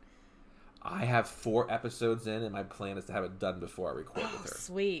 right? I have 4 episodes in, and my plan is to have it done before I record with her.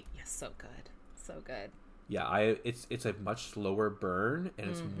 Sweet. Yes, so good. So good. Yeah, it's a much slower burn, and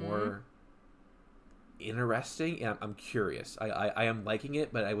it's more interesting, and I'm curious. I am liking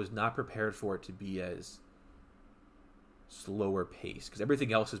it, but I was not prepared for it to be as slower pace, because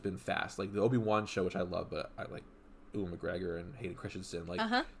everything else has been fast. Like the Obi-Wan show, which I love, but I like Ewan McGregor and Hayden Christensen. Like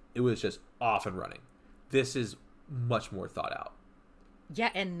it was just off and running. This is much more thought out. Yeah,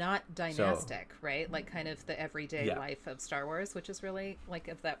 and not dynastic, right? Like kind of the everyday life of Star Wars, which is really like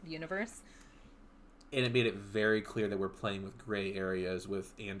of that universe. And it made it very clear that we're playing with gray areas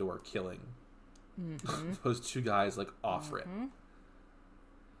with Andor killing those 2 guys like off rip.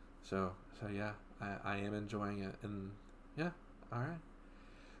 So yeah, I am enjoying it, and yeah, all right.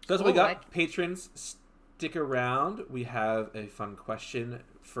 So that's what we got. Patrons, stick around. We have a fun question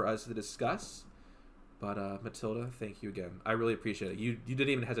for us to discuss. But Matilda, thank you again. I really appreciate it. You didn't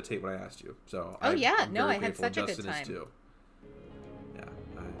even hesitate when I asked you. So I'm I had very such a Justin good time. is too. Yeah,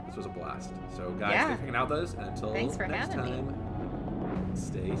 this was a blast. So guys, thanks for hanging out with us, and until Thanks for next having me. time,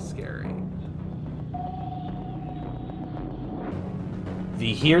 stay scary.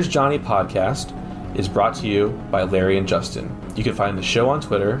 The Here's Johnny podcast is brought to you by Larry and Justin. You can find the show on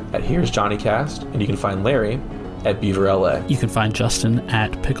Twitter at Here's JohnnyCast, and you can find Larry at Beaver LA. You can find Justin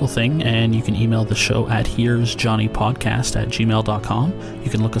at PickleThing, and you can email the show at here'sjohnnypodcast@gmail.com. You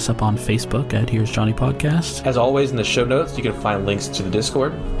can look us up on Facebook at Here's Johnny Podcast. As always, in the show notes, you can find links to the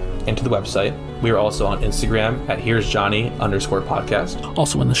Discord and to the website. We are also on Instagram at Here's Johnny _podcast.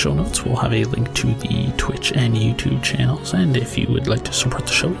 Also in the show notes, we'll have a link to the Twitch and YouTube channels. And if you would like to support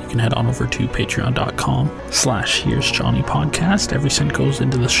the show, you can head on over to patreon.com/Here's Johnny podcast. Every cent goes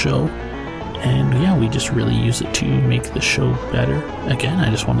into the show. And yeah, we just really use it to make the show better. Again, I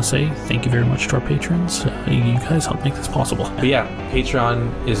just want to say thank you very much to our patrons. You guys help make this possible. But yeah,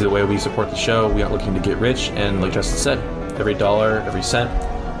 Patreon is the way we support the show. We aren't looking to get rich. And like Justin said, every dollar, every cent,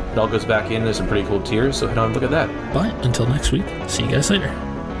 it all goes back in. There's some pretty cool tiers. So head on and look at that. But until next week, see you guys later.